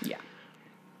 no. Yeah.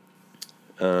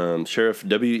 Sheriff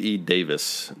W.E.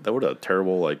 Davis. That would a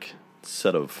terrible, like,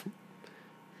 set of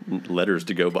letters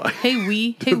to go by. Hey,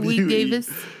 we Davis.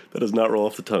 That does not roll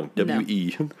off the tongue.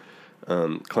 W.E.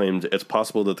 Claimed it's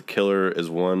possible that the killer is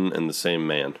one and the same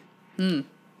man.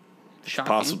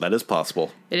 Shocking. That is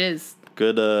possible. It is.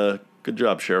 Good Good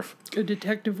job, Sheriff. Good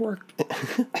detective work.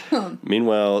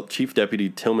 Meanwhile, Chief Deputy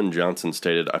Tillman Johnson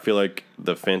stated, I feel like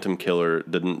the Phantom Killer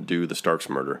didn't do the Starks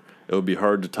murder. It would be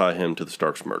hard to tie him to the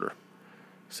Starks murder.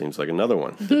 Seems like another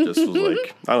one that just was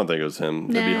like, I don't think it was him.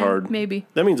 That'd be hard. Maybe.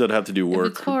 That means I'd have to do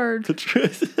work. If it's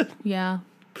hard. Yeah.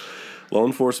 Law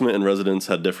enforcement and residents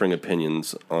had differing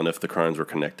opinions on if the crimes were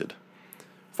connected.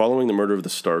 Following the murder of the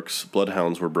Starks,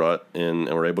 bloodhounds were brought in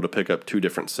and were able to pick up 2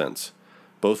 different scents.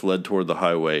 Both led toward the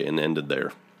highway and ended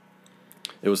there.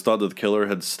 It was thought that the killer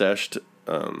had stashed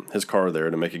his car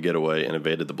there to make a getaway and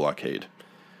evaded the blockade.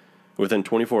 Within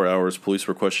 24 hours, police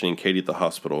were questioning Katie at the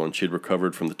hospital, and she had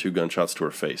recovered from the 2 gunshots to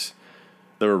her face.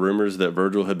 There were rumors that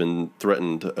Virgil had been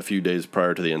threatened a few days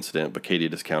prior to the incident, but Katie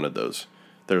discounted those.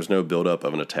 There was no buildup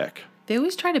of an attack. They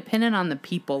always try to pin it on the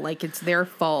people, like it's their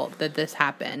fault that this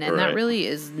happened, and that really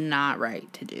is not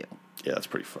right to do. Yeah, that's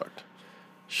pretty fucked.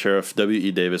 Sheriff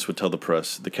W.E. Davis would tell the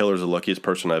press, the killer's the luckiest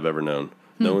person I've ever known.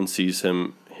 No one sees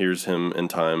him, hears him in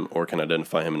time, or can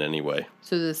identify him in any way.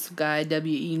 So this guy,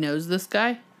 W.E., knows this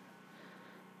guy?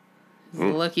 He's the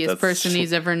luckiest person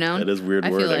he's ever known? That is weird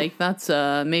wording. I feel like that's,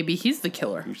 maybe he's the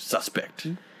killer. Suspect.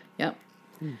 Yep.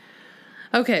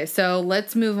 Okay, so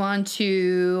let's move on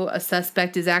to a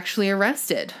suspect is actually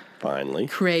arrested. Finally.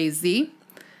 Crazy.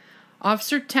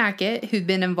 Officer Tackett, who'd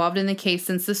been involved in the case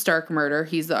since the Stark murder,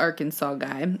 he's the Arkansas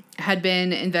guy, had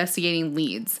been investigating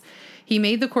leads. He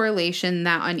made the correlation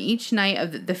that on each night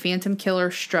of the Phantom Killer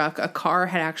struck, a car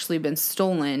had actually been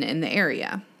stolen in the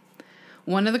area.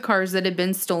 One of the cars that had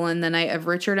been stolen the night of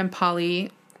Richard and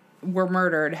Polly were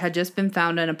murdered had just been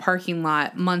found in a parking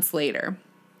lot months later.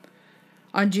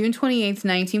 On June 28th,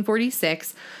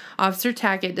 1946, Officer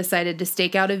Tackett decided to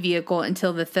stake out a vehicle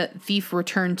until the thief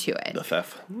returned to it.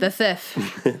 The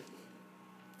thief.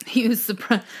 He was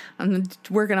surprised. I'm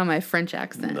working on my French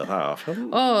accent.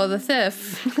 The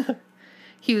thief.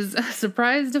 He was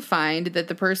surprised to find that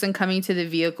the person coming to the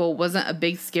vehicle wasn't a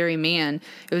big, scary man.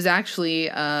 It was actually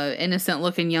an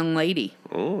innocent-looking young lady.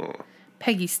 Oh.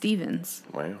 Peggy Stevens.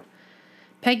 Wow.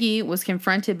 Peggy was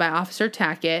confronted by Officer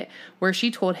Tackett, where she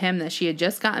told him that she had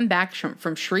just gotten back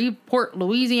from Shreveport,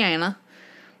 Louisiana,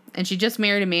 and she just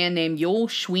married a man named Yoel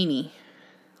Sweeney.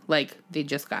 Like, they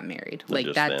just got married.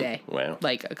 Like, that day. Wow.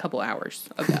 Like, a couple hours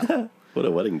ago. What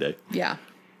a wedding day. Yeah.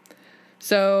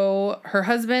 So, her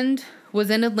husband was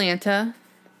in Atlanta,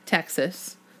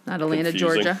 Texas, not Atlanta,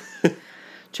 Confusing. Georgia,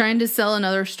 trying to sell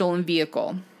another stolen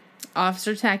vehicle.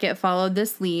 Officer Tackett followed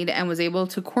this lead and was able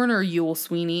to corner Yoel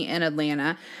Sweeney in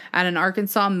Atlanta at an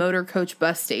Arkansas motor coach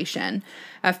bus station.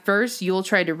 At first, Yoel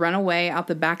tried to run away out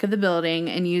the back of the building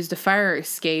and used a fire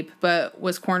escape, but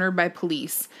was cornered by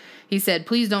police. He said,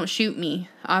 "Please don't shoot me."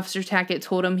 Officer Tackett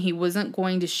told him he wasn't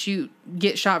going to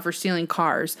get shot for stealing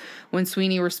cars, when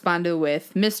Sweeney responded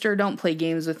with, "Mister, don't play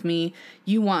games with me.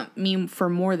 You want me for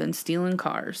more than stealing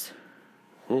cars."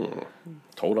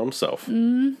 Told himself.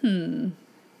 Mm-hmm.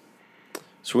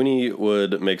 Sweeney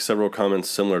would make several comments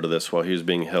similar to this while he was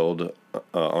being held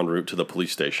en route to the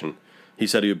police station. He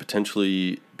said he would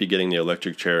potentially be getting the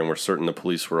electric chair and were certain the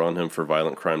police were on him for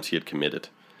violent crimes he had committed.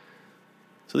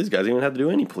 So these guys didn't even have to do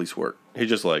any police work. He's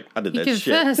just like, I did that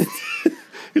shit.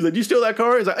 He's like, "You steal that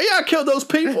car?" He's like, "Yeah, I killed those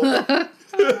people."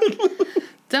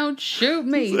 Don't shoot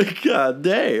me. Like, God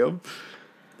damn.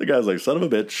 The guy's like, son of a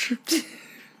bitch.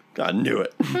 I knew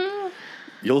it.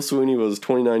 Yoel Sweeney was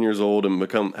 29 years old and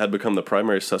had become the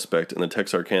primary suspect in the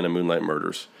Texarkana Moonlight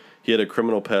murders. He had a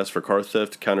criminal past for car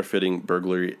theft, counterfeiting,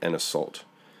 burglary, and assault.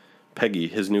 Peggy,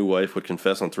 his new wife, would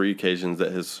confess on 3 occasions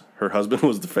that her husband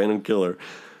was the Phantom Killer.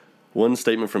 One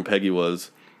statement from Peggy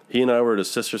was, "He and I were at his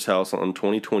sister's house on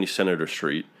 2020 Senator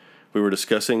Street. We were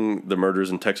discussing the murders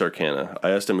in Texarkana.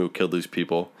 I asked him who killed these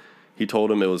people. He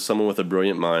told him it was someone with a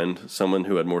brilliant mind, someone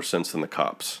who had more sense than the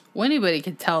cops." Well, anybody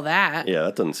could tell that. Yeah,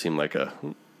 that doesn't seem like a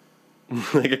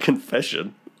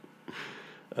confession.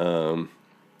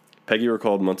 Peggy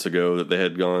recalled months ago that they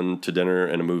had gone to dinner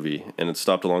and a movie and had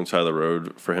stopped alongside the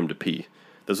road for him to pee.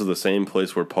 This was the same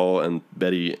place where Paul and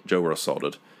Betty Jo were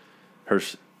assaulted.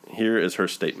 Here is her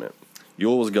statement.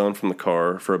 "Yoel was gone from the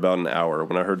car for about an hour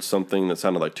when I heard something that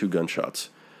sounded like 2 gunshots.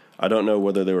 I don't know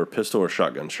whether they were pistol or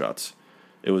shotgun shots.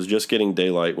 It was just getting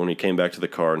daylight when he came back to the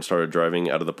car and started driving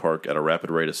out of the park at a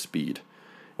rapid rate of speed.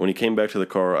 When he came back to the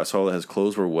car, I saw that his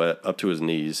clothes were wet up to his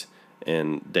knees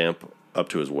and damp up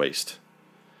to his waist."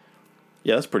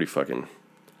 Yeah, that's pretty fucking...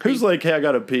 Who's like, "Hey, I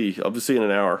gotta pee. I'll be see you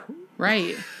in an hour."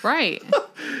 Right.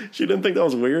 She didn't think that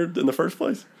was weird in the first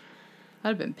place? I'd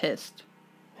have been pissed.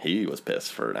 He was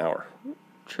pissed for an hour.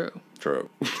 True.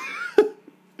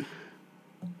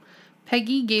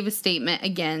 Peggy gave a statement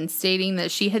again stating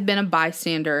that she had been a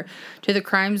bystander to the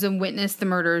crimes and witnessed the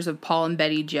murders of Paul and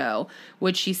Betty Jo,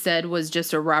 which she said was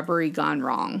just a robbery gone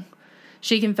wrong.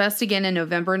 She confessed again in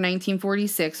November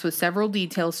 1946 with several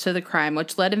details to the crime,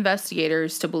 which led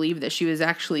investigators to believe that she was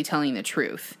actually telling the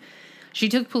truth. She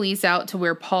took police out to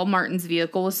where Paul Martin's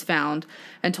vehicle was found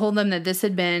and told them that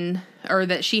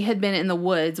that she had been in the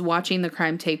woods watching the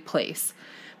crime take place.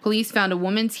 Police found a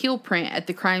woman's heel print at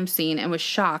the crime scene and was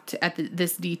shocked at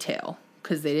this detail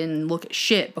because they didn't look at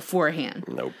shit beforehand.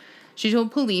 Nope. She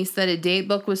told police that a date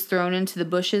book was thrown into the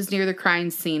bushes near the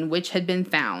crime scene, which had been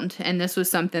found, and this was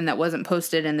something that wasn't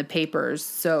posted in the papers,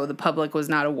 so the public was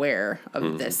not aware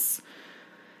of this.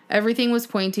 Everything was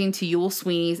pointing to Ewell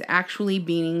Sweeney's actually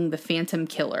being the Phantom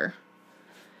Killer.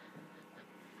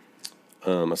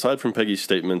 Aside from Peggy's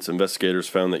statements, investigators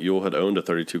found that Ewell had owned a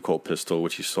 .32 Colt pistol,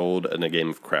 which he sold in a game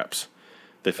of craps.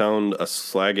 They found a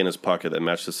slag in his pocket that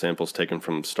matched the samples taken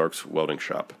from Stark's welding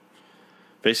shop.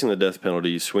 Facing the death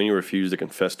penalty, Sweeney refused to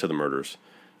confess to the murders.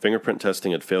 Fingerprint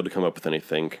testing had failed to come up with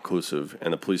anything conclusive,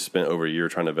 and the police spent over a year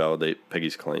trying to validate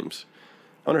Peggy's claims.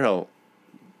 I wonder how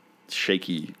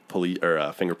shaky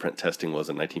fingerprint testing was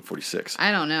in 1946. I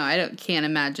don't know. Can't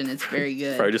imagine it's very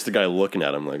good. Probably just the guy looking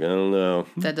at him like, I don't know.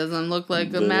 That doesn't look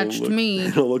like a match to me.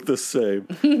 They don't look the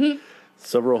same.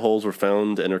 Several holes were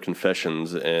found in her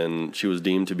confessions, and she was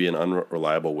deemed to be an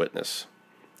unreliable witness.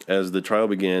 As the trial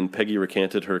began, Peggy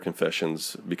recanted her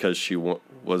confessions because she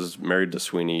was married to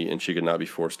Sweeney and she could not be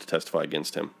forced to testify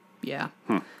against him. Yeah.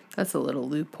 That's a little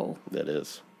loophole. That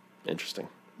is. Interesting.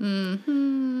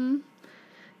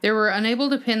 They were unable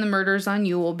to pin the murders on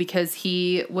Ewell because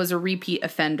he was a repeat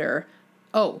offender.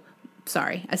 Oh,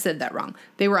 sorry, I said that wrong.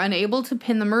 They were unable to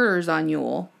pin the murders on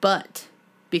Ewell, but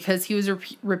because he was a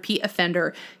repeat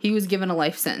offender, he was given a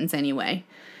life sentence anyway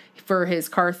for his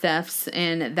car thefts,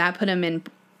 and that put him in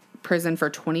prison for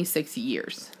 26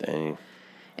 years. Dang.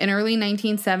 In early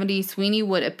 1970, Sweeney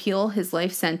would appeal his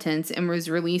life sentence and was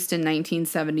released in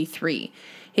 1973.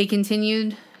 He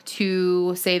continued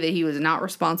to say that he was not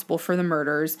responsible for the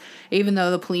murders, even though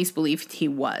the police believed he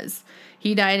was.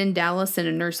 He died in Dallas in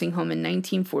a nursing home in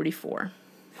 1944.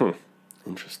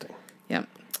 Interesting. Yep.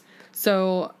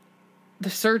 So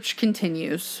the search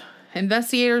continues.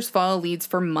 Investigators follow leads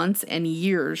for months and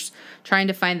years trying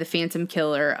to find the Phantom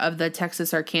Killer of the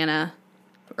Texarkana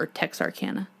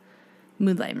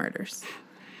Moonlight Murders.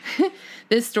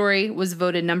 This story was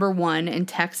voted #1 in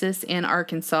Texas and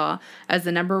Arkansas as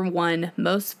the #1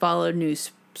 most followed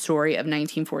news story of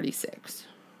 1946.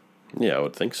 Yeah, I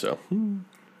would think so.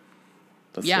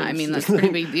 That's a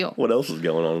pretty big deal. What else is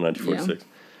going on in 1946? Yeah.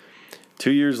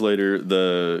 2 years later,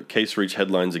 the case reached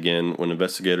headlines again when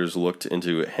investigators looked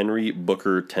into Henry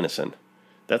Booker Tennyson.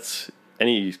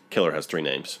 Any killer has 3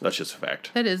 names. That's just a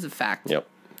fact. That is a fact. Yep.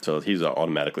 So he's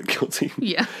automatically guilty.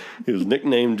 Yeah. He was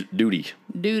nicknamed Duty.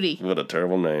 Duty. What a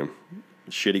terrible name.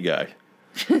 Shitty guy.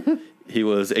 He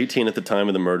was 18 at the time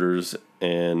of the murders,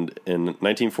 and in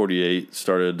 1948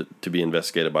 started to be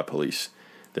investigated by police.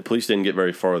 The police didn't get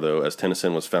very far, though, as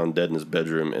Tennyson was found dead in his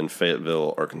bedroom in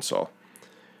Fayetteville, Arkansas.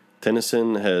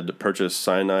 Tennyson had purchased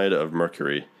cyanide of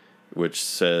mercury, which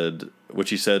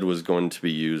he said was going to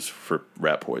be used for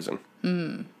rat poison.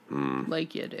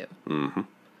 Like you do. Mm-hmm.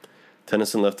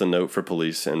 Tennyson left a note for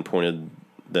police and pointed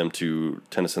them to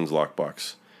Tennyson's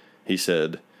lockbox. He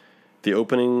said, "The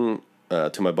opening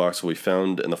to my box will be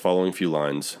found in the following few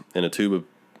lines. In a tube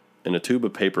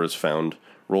of paper is found,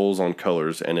 rolls on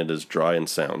colors, and it is dry and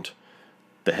sound.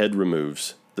 The head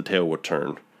removes, the tail will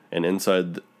turn, and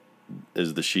inside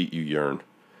is the sheet you yearn.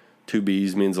 2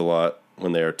 B's means a lot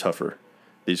when they are tougher.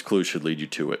 These clues should lead you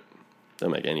to it."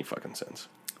 Doesn't make any fucking sense.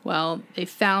 Well, they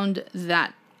found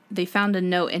a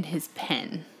note in his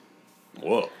pen.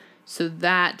 Whoa. So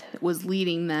that was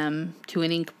leading them to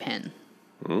an ink pen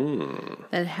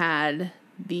that had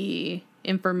the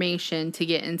information to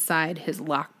get inside his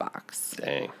lockbox.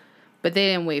 Dang. But they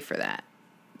didn't wait for that.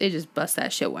 They just bust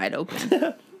that shit wide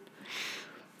open.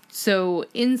 So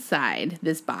inside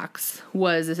this box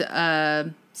was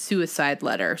a suicide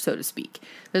letter, so to speak.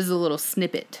 This is a little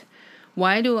snippet.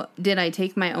 "Why did I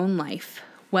take my own life?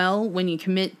 Well, when you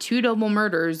commit 2 double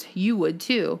murders, you would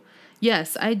too.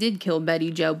 Yes, I did kill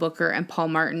Betty Jo Booker and Paul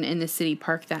Martin in the city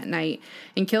park that night,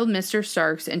 and killed Mr.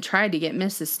 Starks and tried to get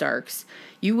Mrs. Starks.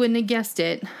 You wouldn't have guessed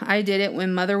it. I did it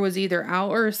when Mother was either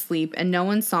out or asleep, and no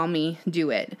one saw me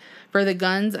do it. For the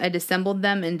guns, I disassembled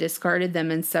them and discarded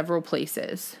them in several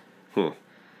places."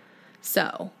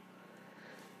 So,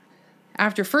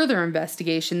 after further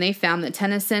investigation, they found that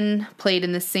Tennyson played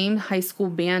in the same high school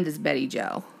band as Betty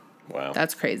Jo. Wow.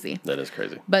 That's crazy. That is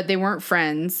crazy. But they weren't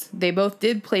friends. They both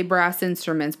did play brass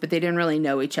instruments, but they didn't really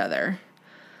know each other.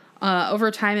 Over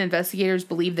time, investigators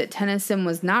believe that Tennyson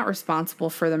was not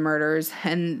responsible for the murders,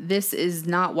 and this is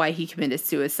not why he committed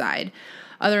suicide.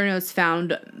 Other notes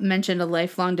found mentioned a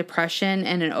lifelong depression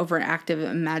and an overactive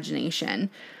imagination.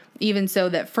 Even so,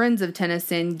 that friends of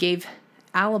Tennyson gave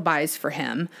alibis for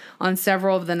him on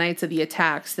several of the nights of the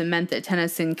attacks that meant that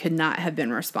Tennyson could not have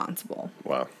been responsible.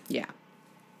 Wow. Yeah.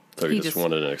 So he just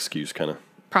wanted an excuse, kind of.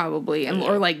 Probably, and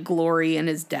or like glory in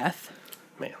his death.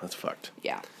 Man, that's fucked.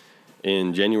 Yeah.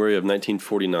 In January of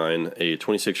 1949, a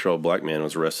 26-year-old black man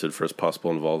was arrested for his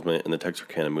possible involvement in the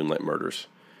Texarkana Moonlight murders.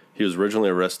 He was originally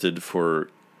arrested for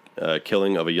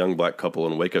killing of a young black couple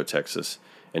in Waco, Texas,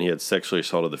 and he had sexually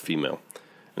assaulted the female.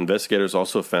 Investigators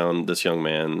also found this young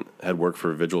man had worked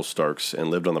for Vigil Starks and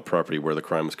lived on the property where the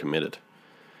crime was committed.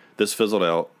 This fizzled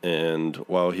out, and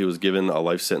while he was given a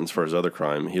life sentence for his other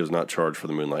crime, he was not charged for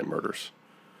the Moonlight murders.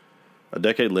 A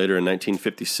decade later, in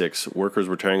 1956, workers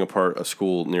were tearing apart a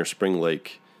school near Spring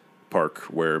Lake Park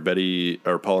where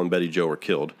Paul and Betty Jo were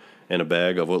killed, and a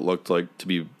bag of what looked like to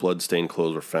be blood-stained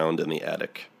clothes were found in the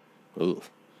attic. Ooh.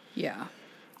 Yeah.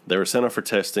 They were sent off for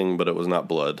testing, but it was not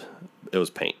blood. It was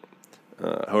paint.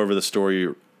 However, the story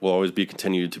will always be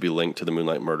continued to be linked to the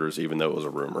Moonlight murders, even though it was a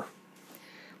rumor.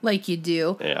 Like you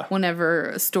do. Yeah.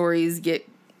 Whenever stories get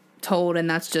told, and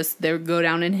that's just, they go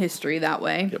down in history that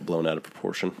way. Get blown out of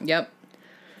proportion. Yep.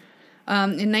 In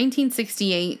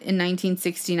 1968 and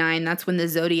 1969, that's when the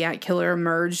Zodiac Killer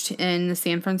emerged in the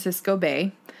San Francisco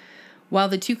Bay. While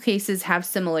the two cases have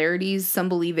similarities, some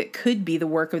believe it could be the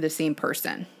work of the same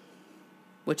person,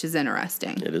 which is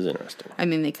interesting. It is interesting. I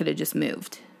mean, they could have just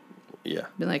moved. Yeah.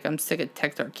 Been like, I'm sick of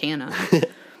Texarkana.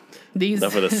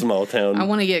 Enough of the small town. I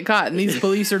want to get caught, and these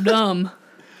police are dumb.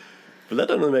 But that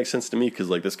doesn't really make sense to me, because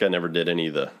like this guy never did any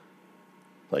of the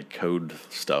like code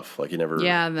stuff. Like he never.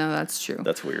 Yeah, no, that's true.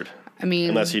 That's weird. I mean,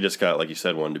 unless he just got, like you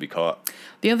said, wanted to be caught.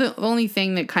 The only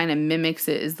thing that kind of mimics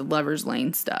it is the Lover's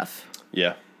Lane stuff.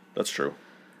 Yeah, that's true.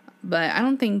 But I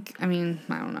don't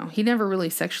know. He never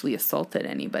really sexually assaulted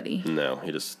anybody. No,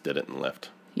 he just did it and left.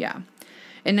 Yeah.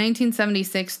 In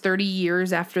 1976, 30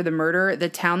 years after the murder, The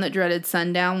Town That Dreaded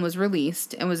Sundown was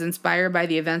released and was inspired by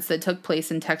the events that took place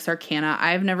in Texarkana.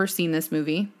 I have never seen this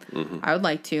movie. Mm-hmm. I would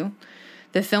like to.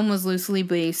 The film was loosely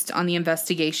based on the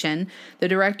investigation. The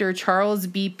director, Charles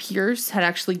B. Pierce, had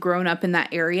actually grown up in that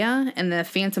area, and the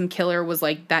Phantom Killer was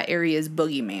like that area's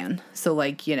boogeyman. So,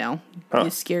 like, you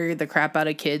scare the crap out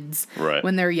of kids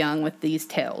when they're young with these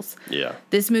tales. Yeah.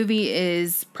 This movie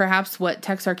is perhaps what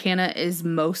Texarkana is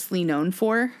mostly known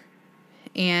for.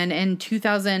 And in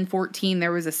 2014,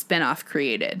 there was a spinoff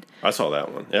created. I saw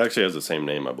that one. It actually has the same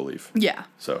name, I believe. Yeah.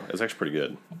 So it's actually pretty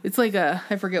good. It's like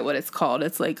I forget what it's called.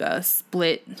 It's like a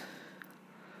split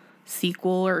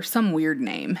sequel or some weird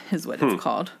name is what it's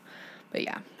called. But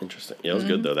yeah. Interesting. Yeah, it was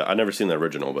good though. I've never seen the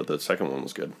original, but the second one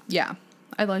was good. Yeah.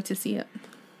 I'd like to see it.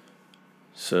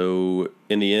 So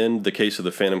in the end, the case of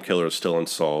the Phantom Killer is still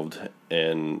unsolved,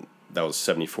 and that was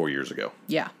 74 years ago.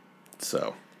 Yeah.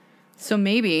 So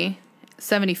maybe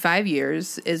 75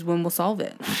 years is when we'll solve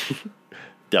it.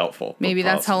 Doubtful. Maybe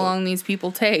that's how long these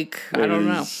people take. Maybe, I don't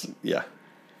know. Yeah.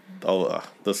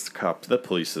 The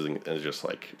police is just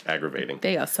like aggravating.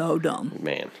 They are so dumb.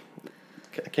 Man.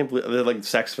 I can't believe the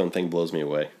saxophone thing blows me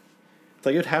away. It's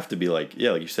like it'd have to be like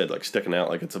you said, like sticking out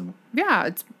like it's a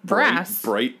it's brass.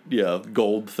 Bright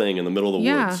gold thing in the middle of the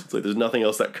woods. It's like there's nothing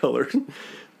else that color.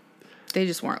 They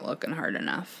just weren't looking hard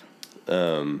enough.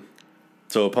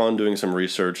 So upon doing some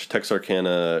research,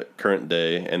 Texarkana, current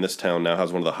day, and this town now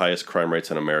has one of the highest crime rates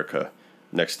in America,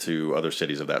 next to other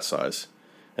cities of that size.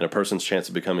 And a person's chance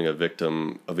of becoming a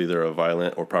victim of either a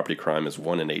violent or property crime is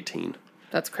 1 in 18.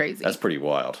 That's crazy. That's pretty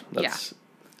wild. That's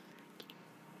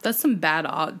some bad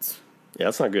odds. Yeah,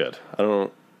 that's not good. I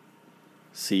don't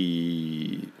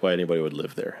see why anybody would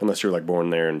live there. Unless you're like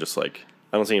born there and just like,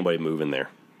 I don't see anybody moving there.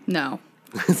 No.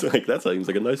 It's like, that seems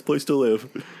like a nice place to live.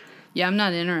 Yeah, I'm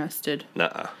not interested.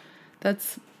 Nuh-uh.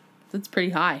 That's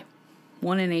pretty high.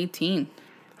 1 in 18.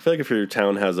 I feel like if your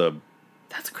town has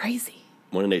that's crazy.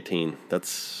 1 in 18,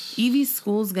 that's... Evie's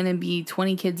school's going to be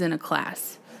 20 kids in a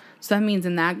class. So that means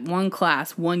in that one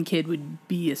class, one kid would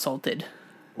be assaulted.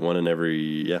 One in every...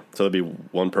 Yeah. So that'd be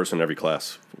one person in every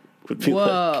class. Would be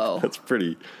Whoa. Like, that's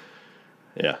pretty...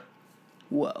 Yeah.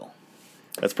 Whoa.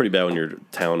 That's pretty bad when your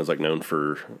town is like known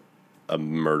for a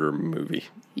murder movie.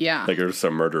 Yeah. Like there's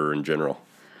a murderer in general.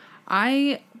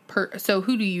 So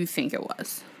who do you think it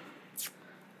was?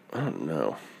 I don't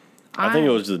know. I think it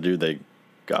was the dude they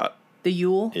got. The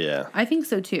Yule? Yeah. I think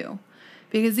so too.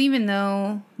 Because even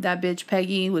though that bitch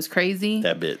Peggy was crazy.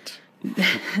 That bitch.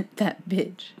 That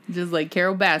bitch. Just like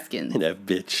Carol Baskin. That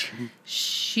bitch.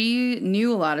 She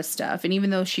knew a lot of stuff. And even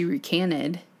though she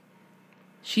recanted,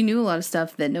 she knew a lot of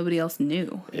stuff that nobody else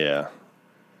knew. Yeah.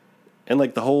 And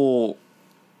like the whole...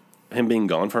 him being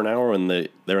gone for an hour and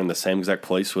they're in the same exact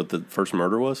place what the first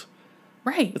murder was.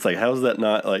 Right. It's like, how is that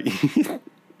not like... the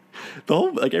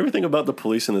whole... like everything about the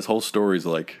police in this whole story is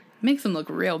like... makes them look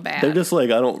real bad. They're just like,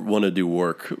 I don't want to do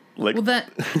work. Like, well,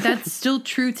 that's still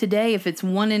true today. If it's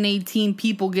 1 in 18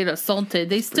 people get assaulted,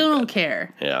 they still don't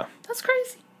care. Yeah. That's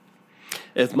crazy.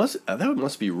 That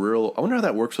must be real. I wonder how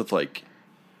that works with like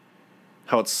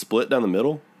how it's split down the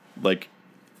middle. Like,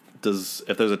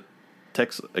 if there's a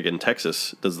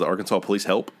Texas, does the Arkansas police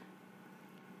help?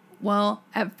 Well,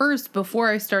 at first, before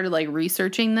I started like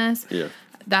researching this, yeah,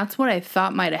 that's what I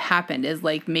thought might have happened. Is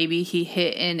like maybe he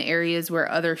hit in areas where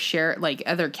other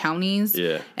counties.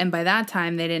 Yeah. And by that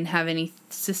time, they didn't have any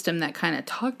system that kind of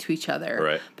talked to each other.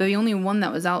 Right. But the only one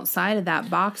that was outside of that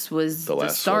box was the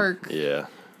Stark. One. Yeah.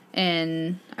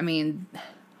 And I mean,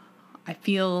 I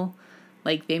feel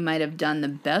like they might have done the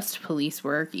best police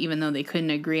work, even though they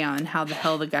couldn't agree on how the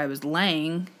hell the guy was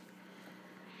laying.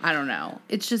 I don't know.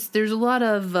 It's just, there's a lot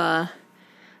of, I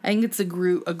think it's a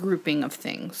grouping of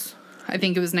things. I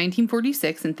think it was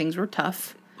 1946 and things were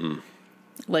tough,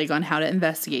 like on how to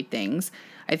investigate things.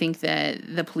 I think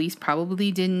that the police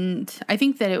probably didn't... I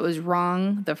think that it was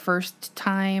wrong the first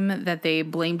time that they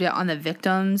blamed it on the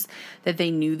victims, that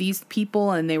they knew these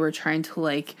people and they were trying to,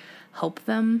 like, help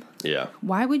them. Yeah.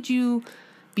 Why would you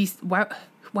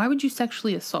why would you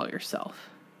sexually assault yourself?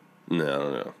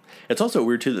 No. It's also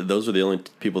weird, too, that those are the only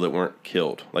people that weren't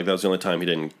killed. Like, that was the only time he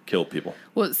didn't kill people.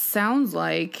 Well, it sounds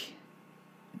like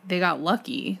they got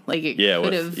lucky. Like,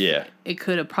 it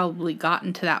could have probably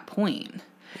gotten to that point.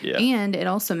 Yeah. And it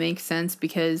also makes sense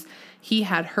because he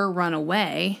had her run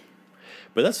away.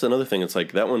 But that's another thing. It's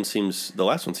like the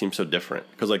last one seems so different.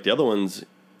 Because like the other ones,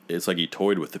 it's like he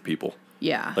toyed with the people.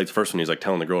 Yeah. Like the first one, he's like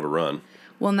telling the girl to run.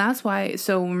 Well, and that's why,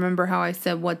 so remember how I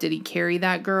said, what, did he carry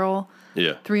that girl?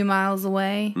 Yeah. 3 miles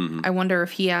away? Mm-hmm. I wonder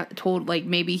if he told, like,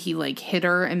 maybe he like hit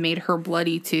her and made her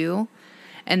bloody too.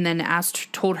 And then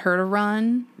told her to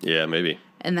run. Yeah, maybe.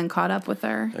 And then caught up with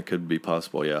her. That could be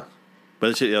possible, yeah.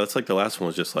 But it's like the last one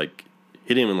was just like,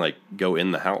 he didn't even like go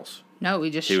in the house. No, he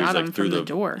just shot him from the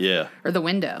door. Yeah. Or the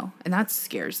window. And that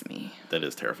scares me. That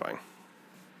is terrifying.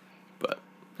 But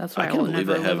that's why I can't believe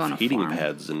they have heating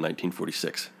pads in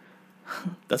 1946.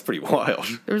 That's pretty wild.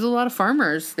 There was a lot of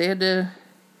farmers. They had to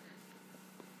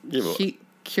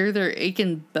cure their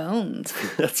aching bones.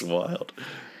 That's wild.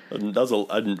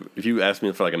 If you asked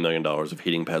me for like $1 million if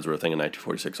heating pads were a thing in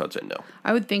 1946, I'd say no.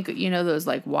 I would think, those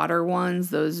like water ones,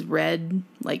 those red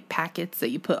like packets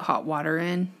that you put hot water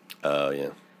in. Oh,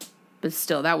 yeah. But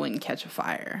still, that wouldn't catch a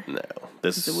fire. No.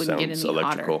 This sounds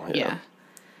electrical. Hotter. Yeah.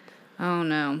 Oh,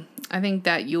 no. I think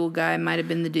that Yule guy might have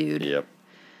been the dude. Yep.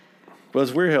 Well,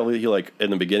 it's weird how he like in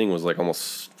the beginning was like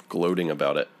almost gloating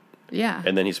about it. Yeah.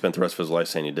 And then he spent the rest of his life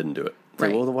saying he didn't do it. It's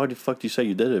right. Like, well, why the fuck do you say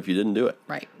you did it if you didn't do it?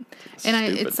 Right.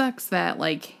 It sucks that,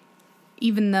 like,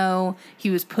 even though he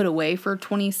was put away for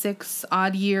 26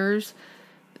 odd years,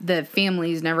 the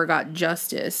families never got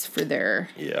justice for their...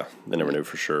 Yeah, they never knew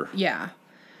for sure. Yeah.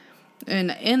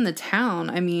 And in the town,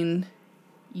 I mean,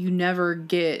 you never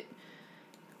get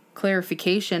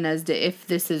clarification as to if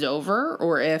this is over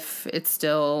or if it's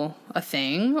still a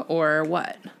thing or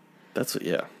what.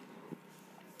 Yeah.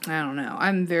 I don't know.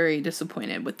 I'm very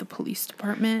disappointed with the police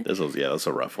department. That's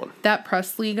a rough one. That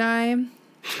Presley guy,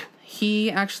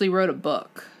 he actually wrote a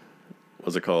book.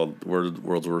 What's it called?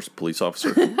 World's Worst Police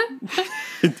Officer?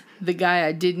 The guy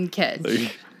I didn't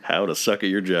catch. How to suck at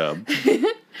your job.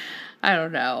 I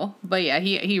don't know. But yeah,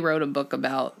 he wrote a book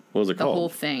about what was it the called? whole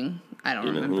thing. I don't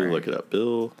remember. Let me look it up.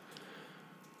 Bill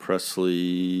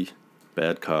Presley,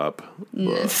 Bad Cop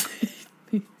book.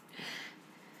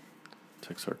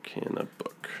 Texarkana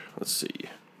book. Let's see.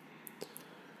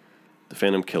 The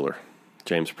Phantom Killer,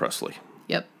 James Presley.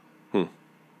 Yep.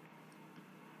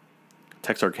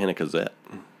 Texarkana Gazette.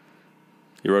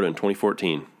 He wrote it in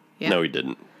 2014. Yeah. No, he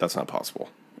didn't. That's not possible.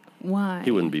 Why?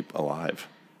 He wouldn't be alive.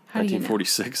 How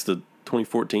 1946 to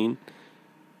 2014.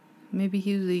 Maybe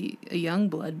he was a young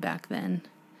blood back then.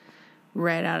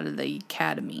 Right out of the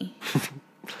academy.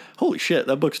 Holy shit,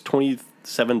 that book's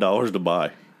 $27 to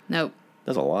buy. Nope.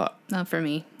 That's a lot. Not for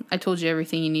me. I told you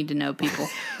everything you need to know, people.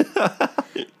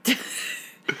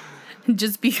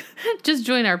 Just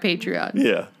join our Patreon.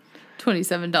 Yeah.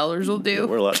 $27 will do. Yeah,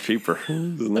 we're a lot cheaper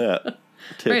than that.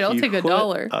 Right, I'll take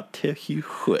 $1. I'll tell you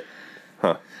what.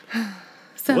 Huh.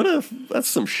 So, that's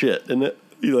some shit, isn't it?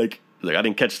 You like He's like, I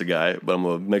didn't catch the guy, but I'm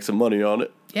going to make some money on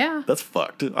it. Yeah. That's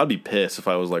fucked. I'd be pissed if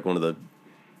I was like one of the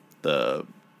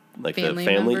family.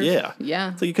 Members? Yeah.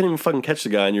 Yeah. So you couldn't even fucking catch the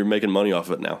guy and you're making money off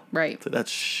of it now. Right. So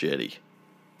that's shitty.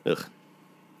 Ugh.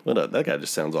 That guy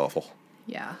just sounds awful.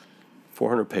 Yeah.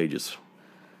 400 pages.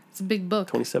 It's a big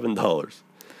book. $27.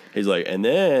 He's like, and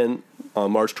then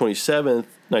on March 27th,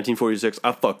 1946,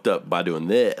 I fucked up by doing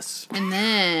this. And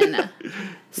then,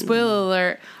 spoiler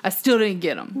alert, I still didn't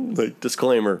get him. Like,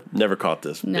 disclaimer, never caught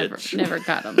this Never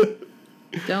got him.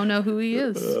 Don't know who he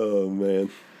is. Oh, man.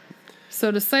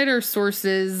 So to cite our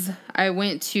sources, I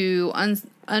went to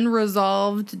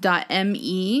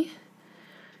unresolved.me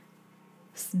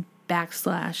 /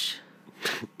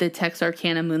 the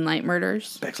Texarkana Moonlight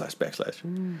Murders. /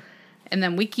 And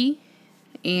then Wiki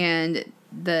and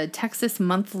the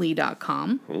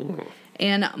TexasMonthly.com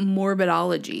and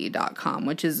Morbidology.com,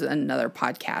 which is another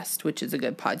podcast, which is a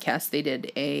good podcast. They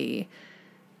did a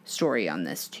story on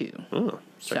this too.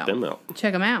 Check them out.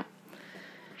 Check them out.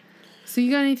 So you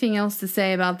got anything else to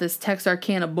say about this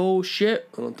Texarkana bullshit?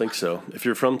 I don't think so. If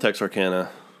you're from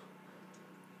Texarkana,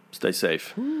 stay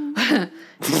safe.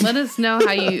 Let us know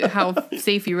how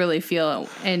safe you really feel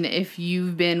and if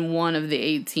you've been one of the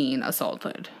 18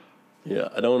 assaulted. Yeah,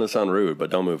 I don't want to sound rude, but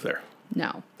don't move there.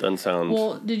 No. Doesn't sound...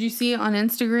 Well, did you see on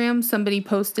Instagram somebody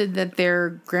posted that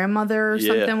their grandmother or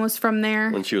something was from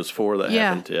there? When she was 4, that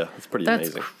happened. Yeah, that's pretty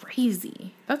amazing. That's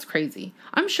crazy. That's crazy.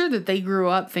 I'm sure that they grew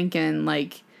up thinking,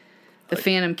 like, the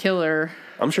Phantom Killer...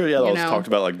 I'm sure, that was talked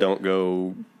about, like, don't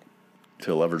go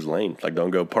to Lover's Lane. Like,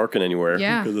 don't go parking anywhere.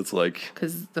 Yeah. Because it's like...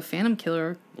 Because the Phantom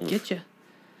Killer get you.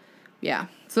 Yeah.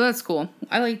 So that's cool.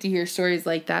 I like to hear stories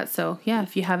like that. So, yeah,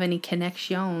 if you have any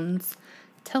connections,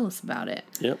 tell us about it.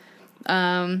 Yep.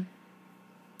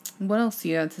 What else do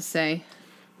you have to say?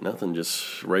 Nothing.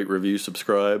 Just rate, review,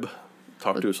 subscribe.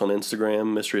 Talk to us on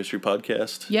Instagram, Mystery History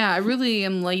Podcast. Yeah, I really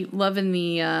am loving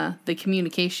the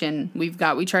communication we've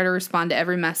got. We try to respond to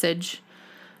every message.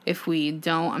 If we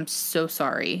don't, I'm so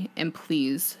sorry. And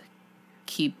please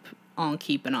keep on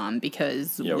keeping on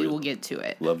because we will get to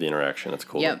it. Love the interaction. It's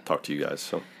cool to talk to you guys.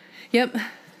 So. Yep.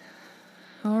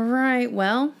 All right.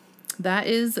 Well, that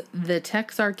is the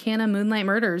Texarkana Moonlight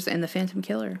Murders and the Phantom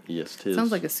Killer. Yes, it is.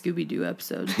 Sounds like a Scooby-Doo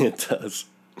episode. It does.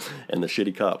 And the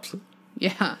shitty cops.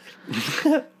 Yeah.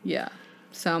 Yeah.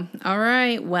 So, all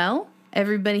right. Well,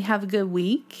 everybody have a good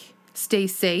week. Stay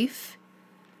safe.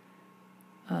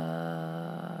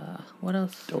 What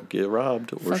else? Don't get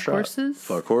robbed or shot. Horses?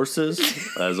 Fuck horses,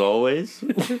 as always.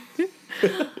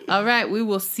 All right. We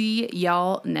will see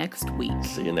y'all next week.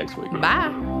 See you next week. Bye.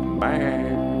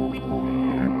 Bye.